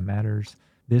 Assessment That Matters.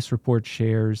 This report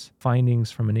shares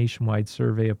findings from a nationwide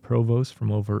survey of provosts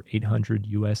from over 800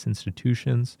 U.S.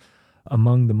 institutions.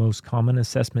 Among the most common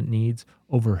assessment needs,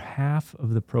 over half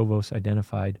of the provosts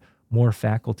identified more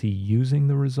faculty using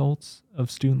the results of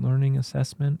student learning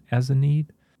assessment as a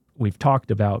need. We've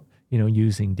talked about,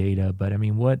 using data, but I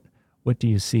mean, what do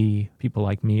you see, people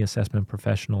like me, assessment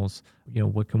professionals,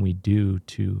 what can we do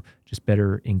to just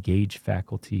better engage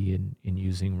faculty in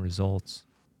using results?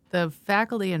 The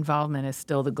faculty involvement is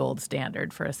still the gold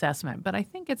standard for assessment, but I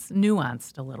think it's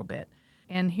nuanced a little bit.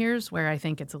 And here's where I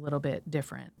think it's a little bit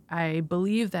different. I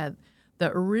believe that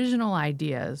the original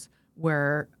ideas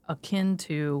were akin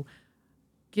to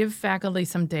give faculty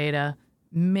some data,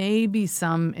 maybe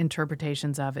some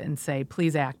interpretations of it, and say,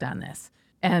 please act on this.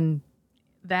 And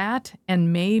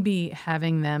maybe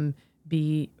having them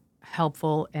be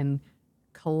helpful in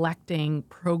collecting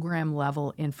program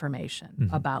level information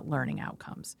about learning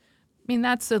outcomes. I mean,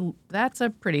 that's a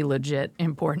pretty legit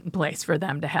important place for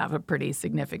them to have a pretty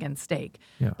significant stake.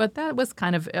 Yeah. But that was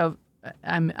kind of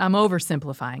I'm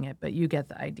oversimplifying it, but you get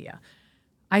the idea.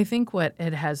 I think what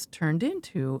it has turned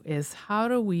into is, how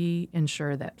do we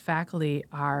ensure that faculty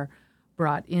are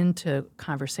brought into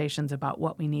conversations about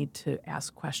what we need to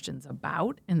ask questions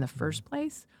about in the first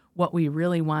place, what we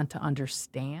really want to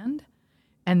understand,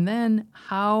 and then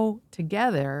how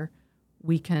together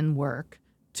we can work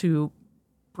to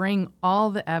bring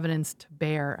all the evidence to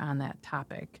bear on that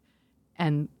topic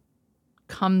and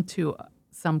come to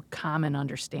some common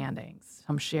understandings,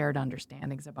 some shared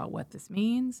understandings about what this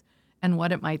means and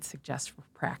what it might suggest for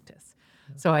practice.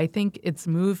 So I think it's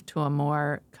moved to a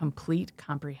more complete,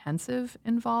 comprehensive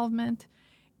involvement,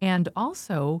 and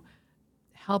also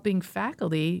helping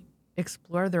faculty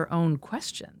explore their own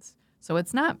questions. So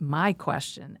it's not my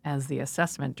question as the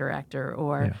assessment director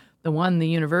or the one the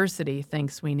university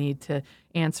thinks we need to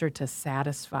answer to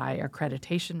satisfy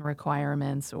accreditation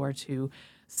requirements or to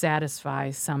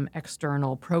satisfy some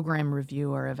external program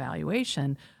review or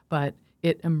evaluation, but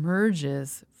it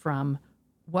emerges from,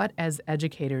 what as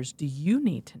educators do you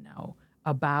need to know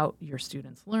about your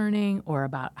students' learning, or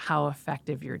about how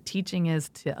effective your teaching is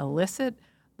to elicit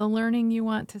the learning you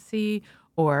want to see,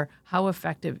 or how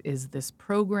effective is this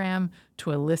program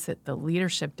to elicit the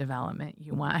leadership development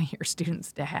you want your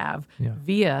students to have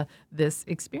via this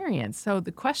experience. So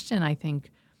the question, I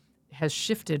think, has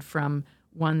shifted from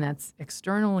one that's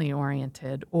externally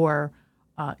oriented or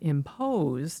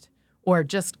imposed, or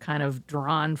just kind of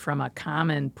drawn from a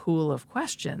common pool of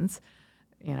questions,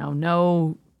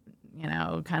 no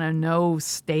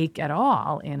stake at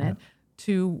all in it,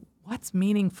 to what's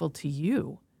meaningful to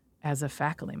you as a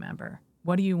faculty member.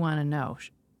 What do you want to know?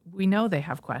 We know they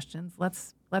have questions.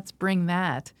 Let's bring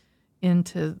that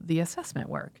into the assessment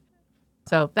work.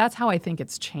 So that's how I think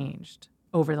it's changed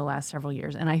over the last several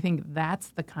years. And I think that's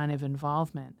the kind of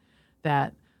involvement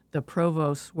that the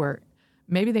provosts were.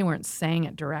 Maybe they weren't saying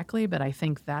it directly, but I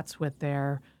think that's what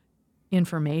their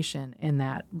information in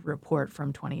that report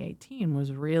from 2018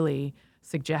 was really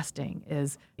suggesting,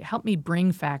 is help me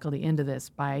bring faculty into this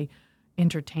by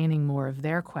entertaining more of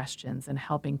their questions and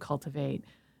helping cultivate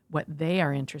what they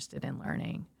are interested in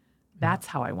learning. That's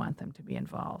how I want them to be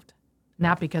involved,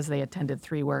 not because they attended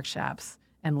 3 workshops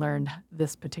and learned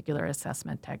this particular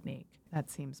assessment technique. That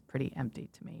seems pretty empty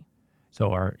to me.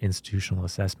 So our institutional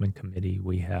assessment committee,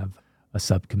 we have a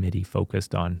subcommittee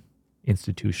focused on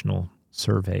institutional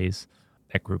surveys.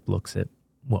 That group looks at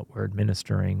what we're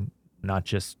administering, not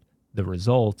just the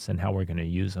results and how we're going to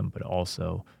use them, but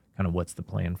also kind of what's the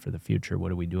plan for the future?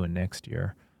 What are we doing next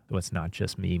year? So it's not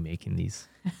just me making these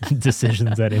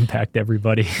decisions that impact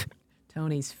everybody.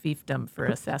 Tony's fiefdom for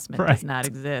assessment Right. does not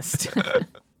exist.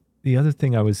 The other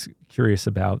thing I was curious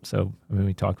about, so when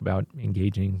we talk about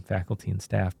engaging faculty and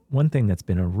staff, one thing that's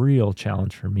been a real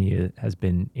challenge for me has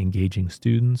been engaging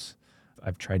students.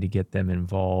 I've tried to get them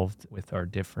involved with our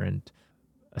different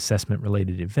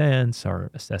assessment-related events, our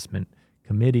assessment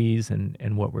committees,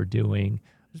 and what we're doing.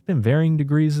 There's been varying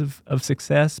degrees of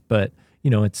success, but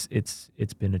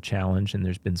it's been a challenge, and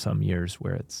there's been some years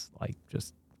where it's like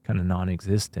just kind of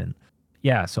non-existent.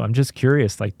 Yeah, so I'm just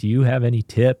curious, like, do you have any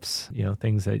tips,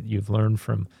 things that you've learned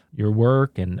from your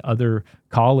work and other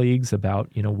colleagues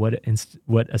about,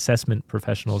 what assessment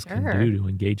professionals can Sure. do to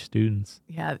engage students?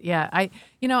 Yeah.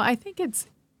 I think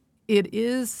it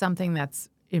is something that's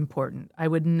important. I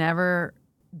would never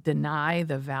deny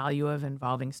the value of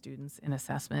involving students in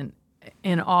assessment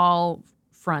in all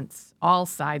fronts, all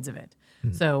sides of it.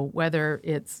 So whether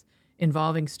it's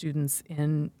involving students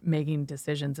in making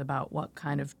decisions about what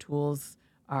kind of tools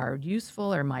are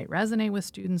useful or might resonate with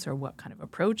students or what kind of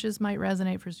approaches might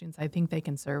resonate for students, I think they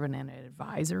can serve in an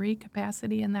advisory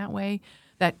capacity in that way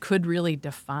that could really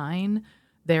define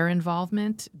their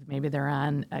involvement. Maybe they're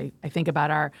on, I think about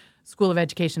our School of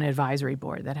Education Advisory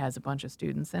Board that has a bunch of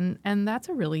students, and that's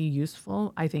a really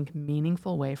useful, I think,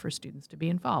 meaningful way for students to be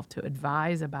involved, to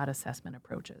advise about assessment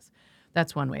approaches.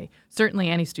 That's one way. Certainly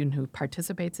any student who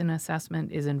participates in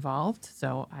assessment is involved,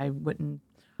 so I wouldn't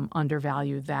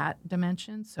undervalue that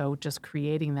dimension. So just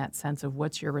creating that sense of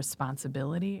what's your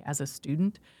responsibility as a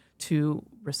student to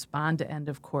respond to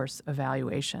end-of-course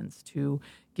evaluations, to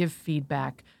give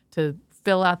feedback, to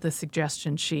fill out the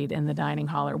suggestion sheet in the dining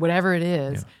hall or whatever it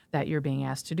is that you're being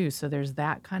asked to do. So there's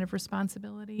that kind of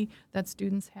responsibility that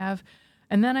students have.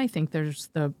 And then I think there's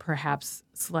the perhaps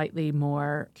slightly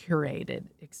more curated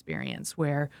experience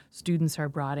where students are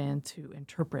brought in to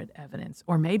interpret evidence,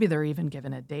 or maybe they're even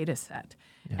given a data set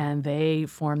and they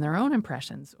form their own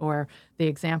impressions. Or the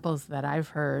examples that I've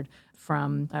heard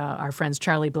from our friends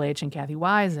Charlie Blach and Kathy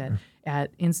Wise at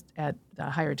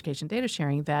Higher Education Data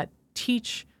Sharing that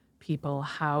teach people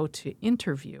how to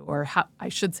interview, or how, I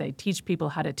should say, teach people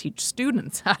how to teach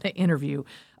students how to interview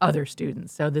other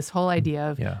students. So this whole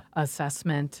idea of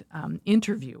assessment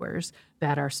interviewers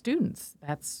that are students,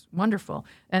 that's wonderful.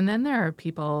 And then there are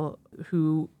people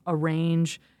who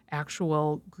arrange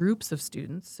actual groups of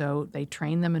students. So they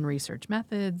train them in research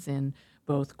methods, in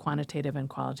both quantitative and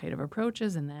qualitative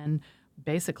approaches, and then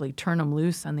basically turn them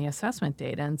loose on the assessment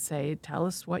data and say, tell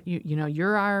us what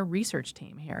you're our research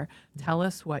team here. Tell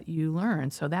us what you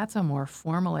learned. So that's a more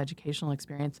formal educational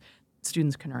experience.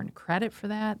 Students can earn credit for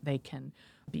that. They can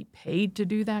be paid to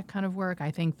do that kind of work. I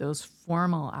think those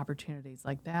formal opportunities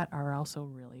like that are also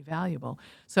really valuable.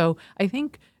 So I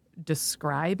think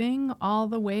describing all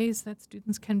the ways that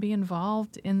students can be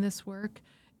involved in this work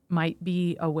might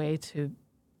be a way to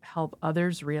help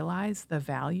others realize the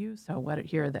value. So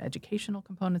here are the educational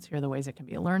components, here are the ways it can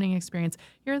be a learning experience,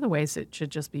 here are the ways it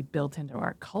should just be built into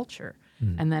our culture.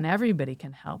 And then everybody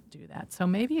can help do that. So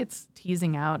maybe it's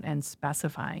teasing out and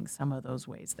specifying some of those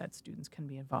ways that students can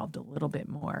be involved a little bit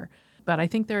more. But I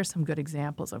think there are some good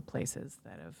examples of places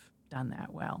that have done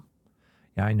that well.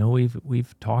 Yeah, I know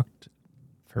we've talked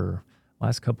for the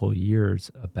last couple of years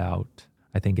about,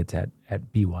 I think it's at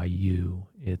BYU,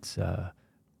 it's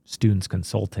students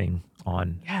consulting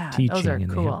on teaching. Those are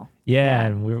and cool.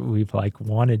 And we've like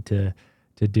wanted to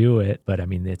do it, but I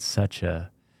mean, it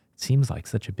seems like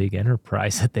such a big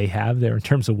enterprise that they have there in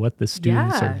terms of what the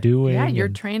students are doing. Yeah, you're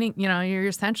training, you're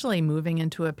essentially moving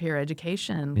into a peer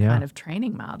education kind of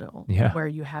training model where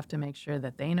you have to make sure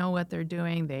that they know what they're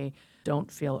doing, they don't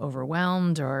feel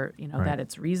overwhelmed, or, that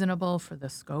it's reasonable for the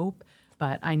scope.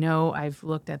 But I know I've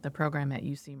looked at the program at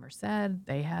UC Merced.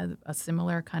 They had a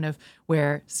similar kind of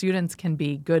where students can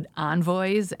be good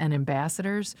envoys and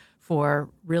ambassadors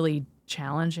for really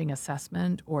challenging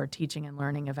assessment or teaching and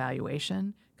learning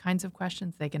evaluation kinds of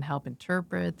questions. They can help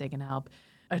interpret, they can help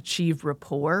achieve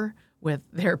rapport with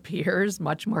their peers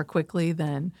much more quickly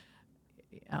than,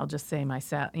 I'll just say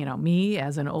myself, me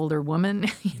as an older woman,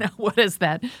 what does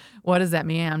that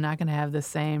mean? I'm not going to have the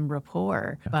same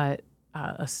rapport. But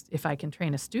if I can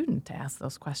train a student to ask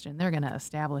those questions, they're going to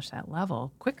establish that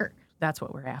level quicker. That's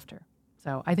what we're after.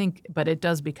 So I think, but it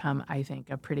does become, I think,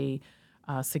 a pretty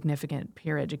significant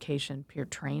peer education, peer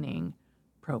training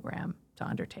program to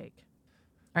undertake.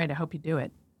 All right, I hope you do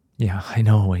it. Yeah, I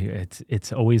know.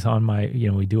 It's always on my,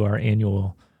 we do our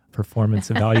annual performance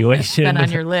evaluation. Been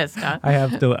on your list, huh? I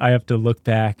have to look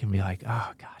back and be like,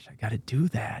 oh gosh, I got to do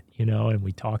that, and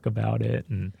we talk about it.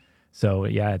 And so,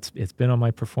 yeah, it's been on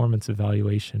my performance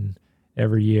evaluation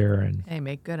every year. And Hey,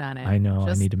 make good on it. I know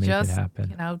I need to make it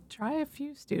happen. Try a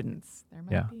few students. There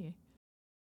might be.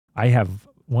 I have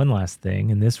one last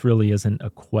thing, and this really isn't a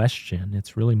question.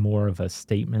 It's really more of a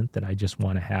statement that I just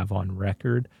want to have on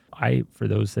record. For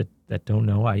those that don't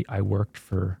know, I worked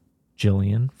for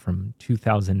Jillian from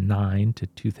 2009 to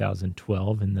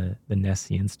 2012 in the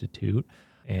Nessie Institute,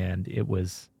 and it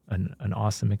was an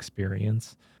awesome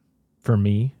experience. For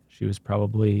me, she was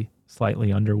probably slightly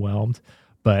underwhelmed,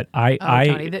 but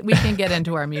Tony, we can get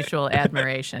into our mutual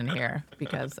admiration here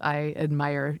because I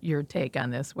admire your take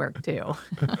on this work too.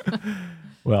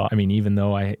 Well, I mean, even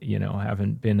though I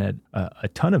haven't been at a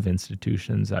ton of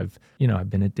institutions, I've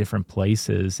been at different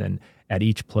places, and at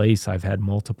each place I've had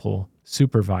multiple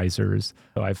supervisors.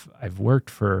 So I've worked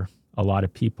for a lot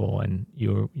of people, and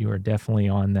you are definitely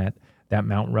on that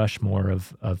Mount Rushmore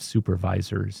of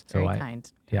supervisors. Very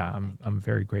kind. Yeah, I'm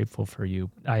very grateful for you.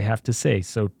 I have to say,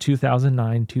 so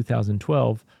 2009,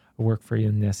 2012, I worked for you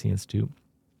in the Nessie Institute.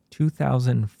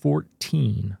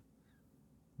 2014,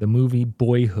 the movie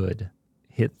Boyhood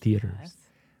hit theaters. Yes.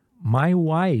 My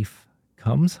wife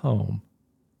comes home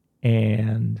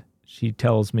and she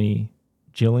tells me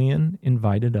Jillian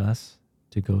invited us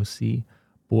to go see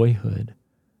Boyhood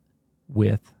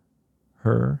with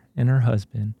her and her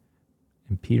husband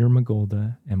and Peter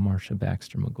Magolda and Marcia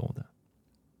Baxter Magolda.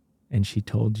 And she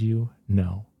told you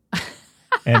no.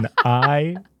 And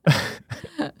I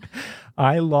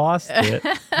lost it.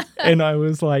 And I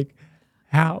was like,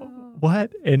 how?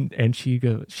 What? And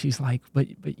she's like, but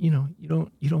you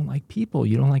don't like people.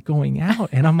 You don't like going out.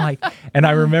 And I'm like, and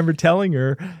I remember telling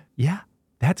her, yeah,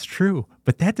 that's true.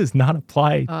 But that does not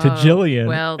apply to Jillian.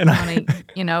 Well, Tony,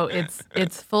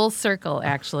 it's full circle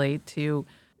actually to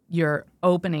your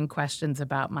opening questions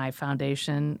about my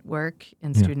foundation work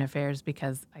in student affairs,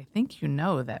 because I think you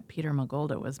know that Peter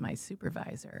Magolda was my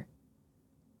supervisor,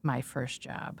 my first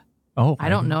job. Oh, I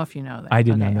don't know if you know that. I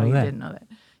did not know that. You didn't know that.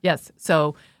 Yes.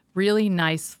 So really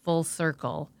nice full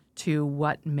circle to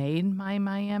what made my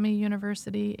Miami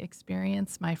University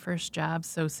experience, my first job,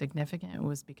 so significant. It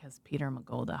was because Peter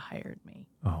Magolda hired me.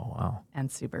 Oh, wow. And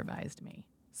supervised me.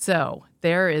 So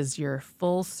there is your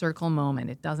full circle moment.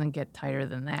 It doesn't get tighter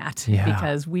than that,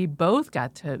 because we both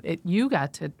you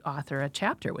got to author a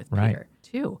chapter with Peter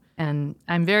too. And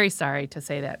I'm very sorry to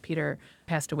say that Peter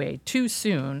passed away too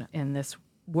soon in this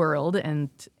world and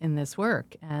in this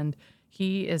work. And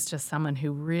he is just someone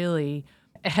who really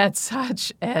had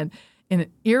such an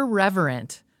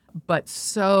irreverent but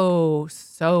so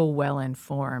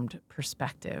well-informed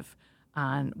perspective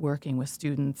on working with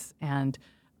students and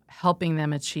helping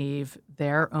them achieve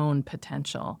their own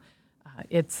potential.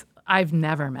 I've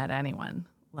never met anyone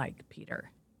like Peter.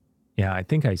 Yeah, I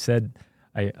think I said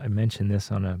I mentioned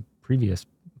this on a previous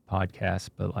podcast,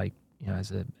 but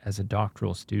as a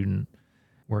doctoral student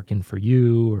working for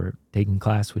you or taking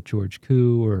class with George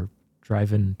Koo or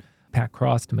driving Pat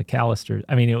Cross to McAllister,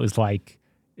 I mean, it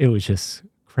was just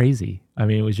crazy. I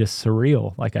mean, it was just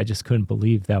surreal. Like, I just couldn't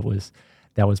believe that was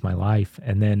my life.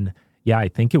 And then, I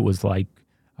think it was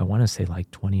I want to say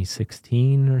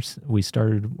 2016 or we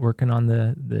started working on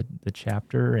the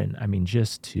chapter. And I mean,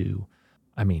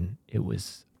 it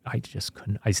was, I just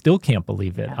couldn't, I still can't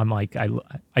believe it. Yeah. I'm like,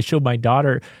 I showed my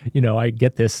daughter, I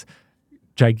get this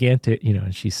gigantic,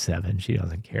 and she's 7, she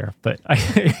doesn't care, but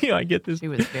I get this. She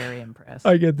was very impressed.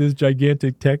 I get this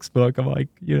gigantic textbook. I'm like,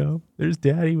 there's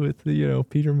Daddy with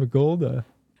Peter Magolda.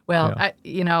 Well,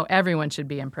 everyone should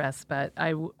be impressed, but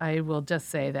I will just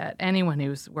say that anyone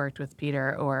who's worked with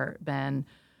Peter or been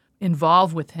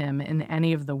involved with him in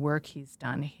any of the work he's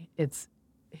done, it's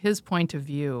his point of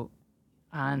view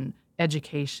on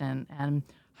education and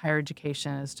higher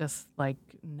education is just like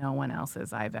no one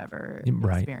else's I've ever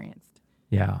experienced.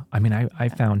 Yeah. I mean, I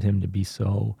found him to be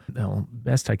so,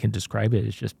 best I can describe it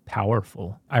is just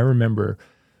powerful. I remember,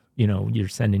 you're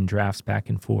sending drafts back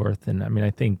and forth. And I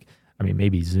mean,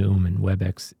 maybe Zoom and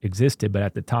WebEx existed, but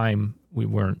at the time we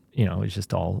weren't, it was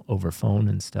just all over phone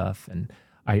and stuff. And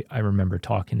I remember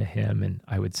talking to him and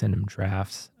I would send him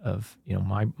drafts of,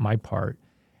 my part.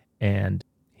 And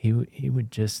he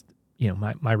would just,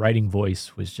 my writing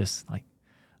voice was just like,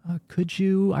 could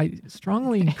you, I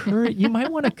strongly encourage, you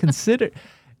might want to consider.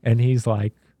 And he's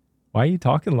like, why are you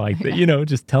talking like that?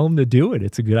 Just tell him to do it.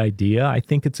 It's a good idea. I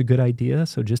think it's a good idea.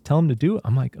 So just tell him to do it.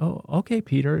 I'm like, oh, okay,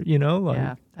 Peter,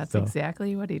 that's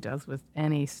exactly what he does with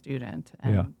any student.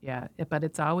 And but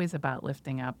it's always about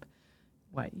lifting up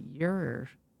what you're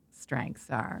strengths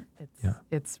are. Yeah.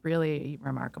 It's really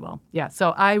remarkable. Yeah,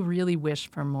 so I really wish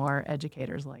for more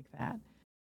educators like that.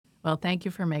 Well, thank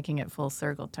you for making it full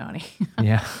circle, Tony.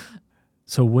 Yeah.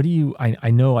 So what do you, I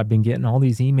know I've been getting all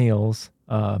these emails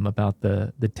about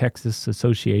the Texas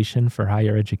Association for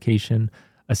Higher Education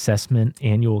Assessment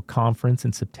Annual Conference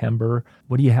in September.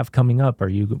 What do you have coming up? Are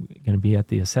you going to be at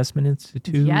the Assessment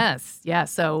Institute? Yes. Yeah.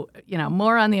 So,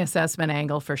 more on the assessment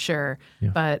angle for sure.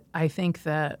 Yeah. But I think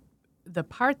the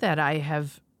part that I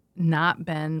have not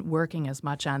been working as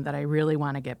much on that I really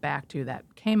want to get back to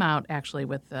that came out actually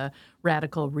with the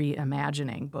Radical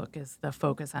Reimagining book is the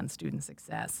focus on student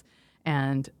success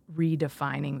and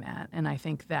redefining that. And I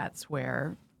think that's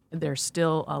where there's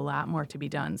still a lot more to be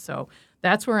done. So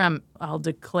that's where I'll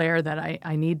declare that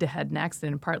I need to head next.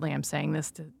 And partly I'm saying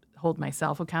this to hold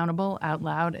myself accountable out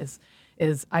loud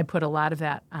is I put a lot of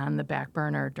that on the back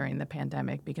burner during the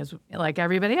pandemic because like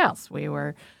everybody else, we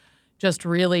were just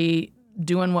really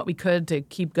doing what we could to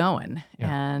keep going. Yeah.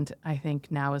 And I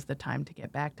think now is the time to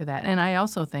get back to that. And I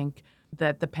also think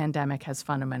that the pandemic has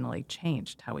fundamentally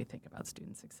changed how we think about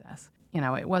student success.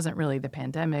 It wasn't really the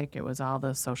pandemic, it was all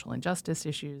the social injustice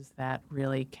issues that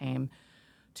really came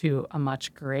to a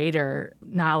much greater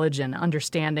knowledge and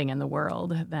understanding in the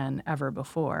world than ever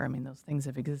before. I mean, those things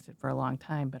have existed for a long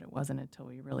time, but it wasn't until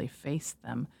we really faced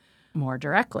them more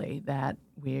directly that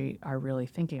we are really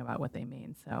thinking about what they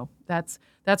mean. So that's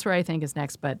where I think is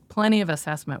next, but plenty of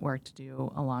assessment work to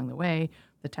do along the way.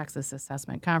 The Texas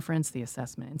Assessment Conference, the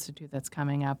Assessment Institute that's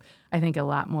coming up. I think a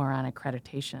lot more on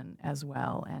accreditation as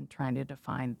well and trying to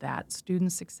define that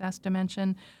student success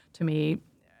dimension. To me,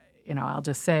 I'll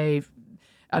just say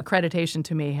accreditation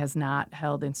to me has not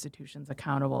held institutions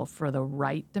accountable for the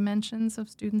right dimensions of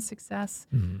student success.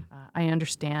 Mm-hmm. I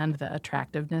understand the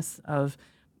attractiveness of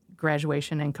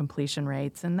graduation and completion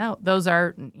rates, and those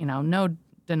are, no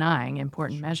denying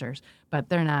important measures, but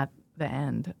they're not the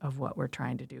end of what we're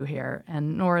trying to do here,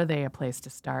 and nor are they a place to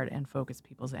start and focus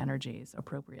people's energies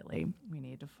appropriately. We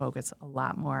need to focus a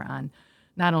lot more on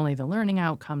not only the learning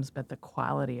outcomes, but the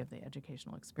quality of the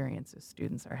educational experiences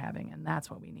students are having, and that's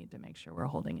what we need to make sure we're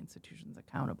holding institutions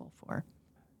accountable for.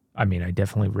 I mean, I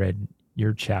definitely read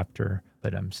your chapter,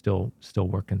 but I'm still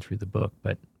working through the book.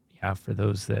 But yeah, for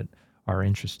those that are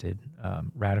interested,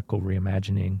 Radical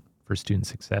Reimagining for Student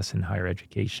Success in Higher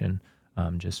Education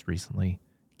just recently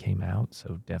came out,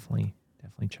 so definitely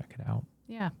check it out.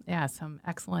 Yeah, some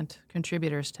excellent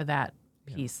contributors to that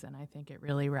piece, and I think it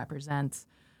really represents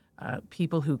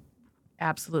people who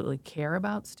absolutely care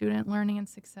about student learning and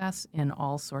success in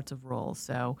all sorts of roles.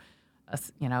 So,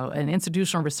 an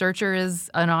institutional researcher is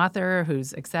an author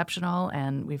who's exceptional,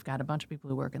 and we've got a bunch of people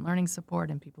who work in learning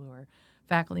support and people who are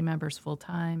faculty members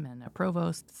full-time and a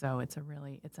provost. So it's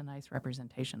a nice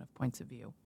representation of points of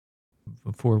view.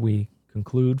 Before we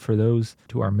conclude, for those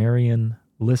to our Marian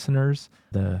listeners,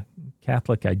 the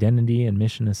Catholic Identity and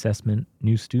Mission Assessment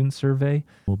New Student Survey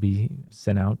will be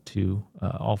sent out to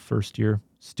all first-year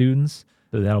students.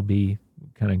 So that'll be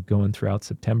kind of going throughout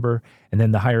September. And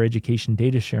then the Higher Education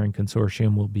Data Sharing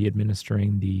Consortium will be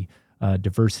administering the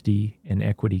Diversity and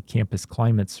Equity Campus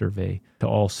Climate Survey to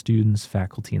all students,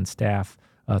 faculty, and staff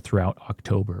throughout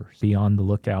October. Be on the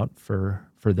lookout for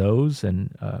those,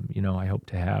 and I hope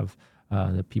to have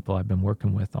the people I've been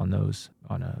working with on those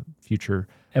on future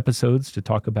episodes to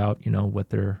talk about what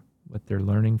they're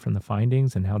learning from the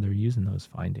findings and how they're using those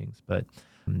findings. But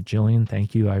Jillian,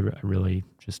 thank you. I really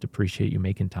just appreciate you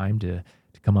making time to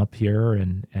come up here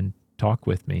and talk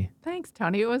with me. Thanks,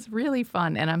 Tony. It was really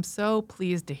fun, and I'm so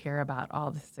pleased to hear about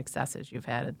all the successes you've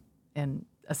had in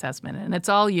assessment, and it's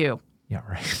all you. Yeah,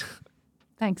 right.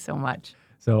 Thanks so much.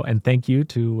 So, and thank you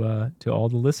to all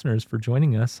the listeners for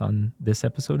joining us on this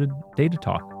episode of Data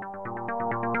Talk.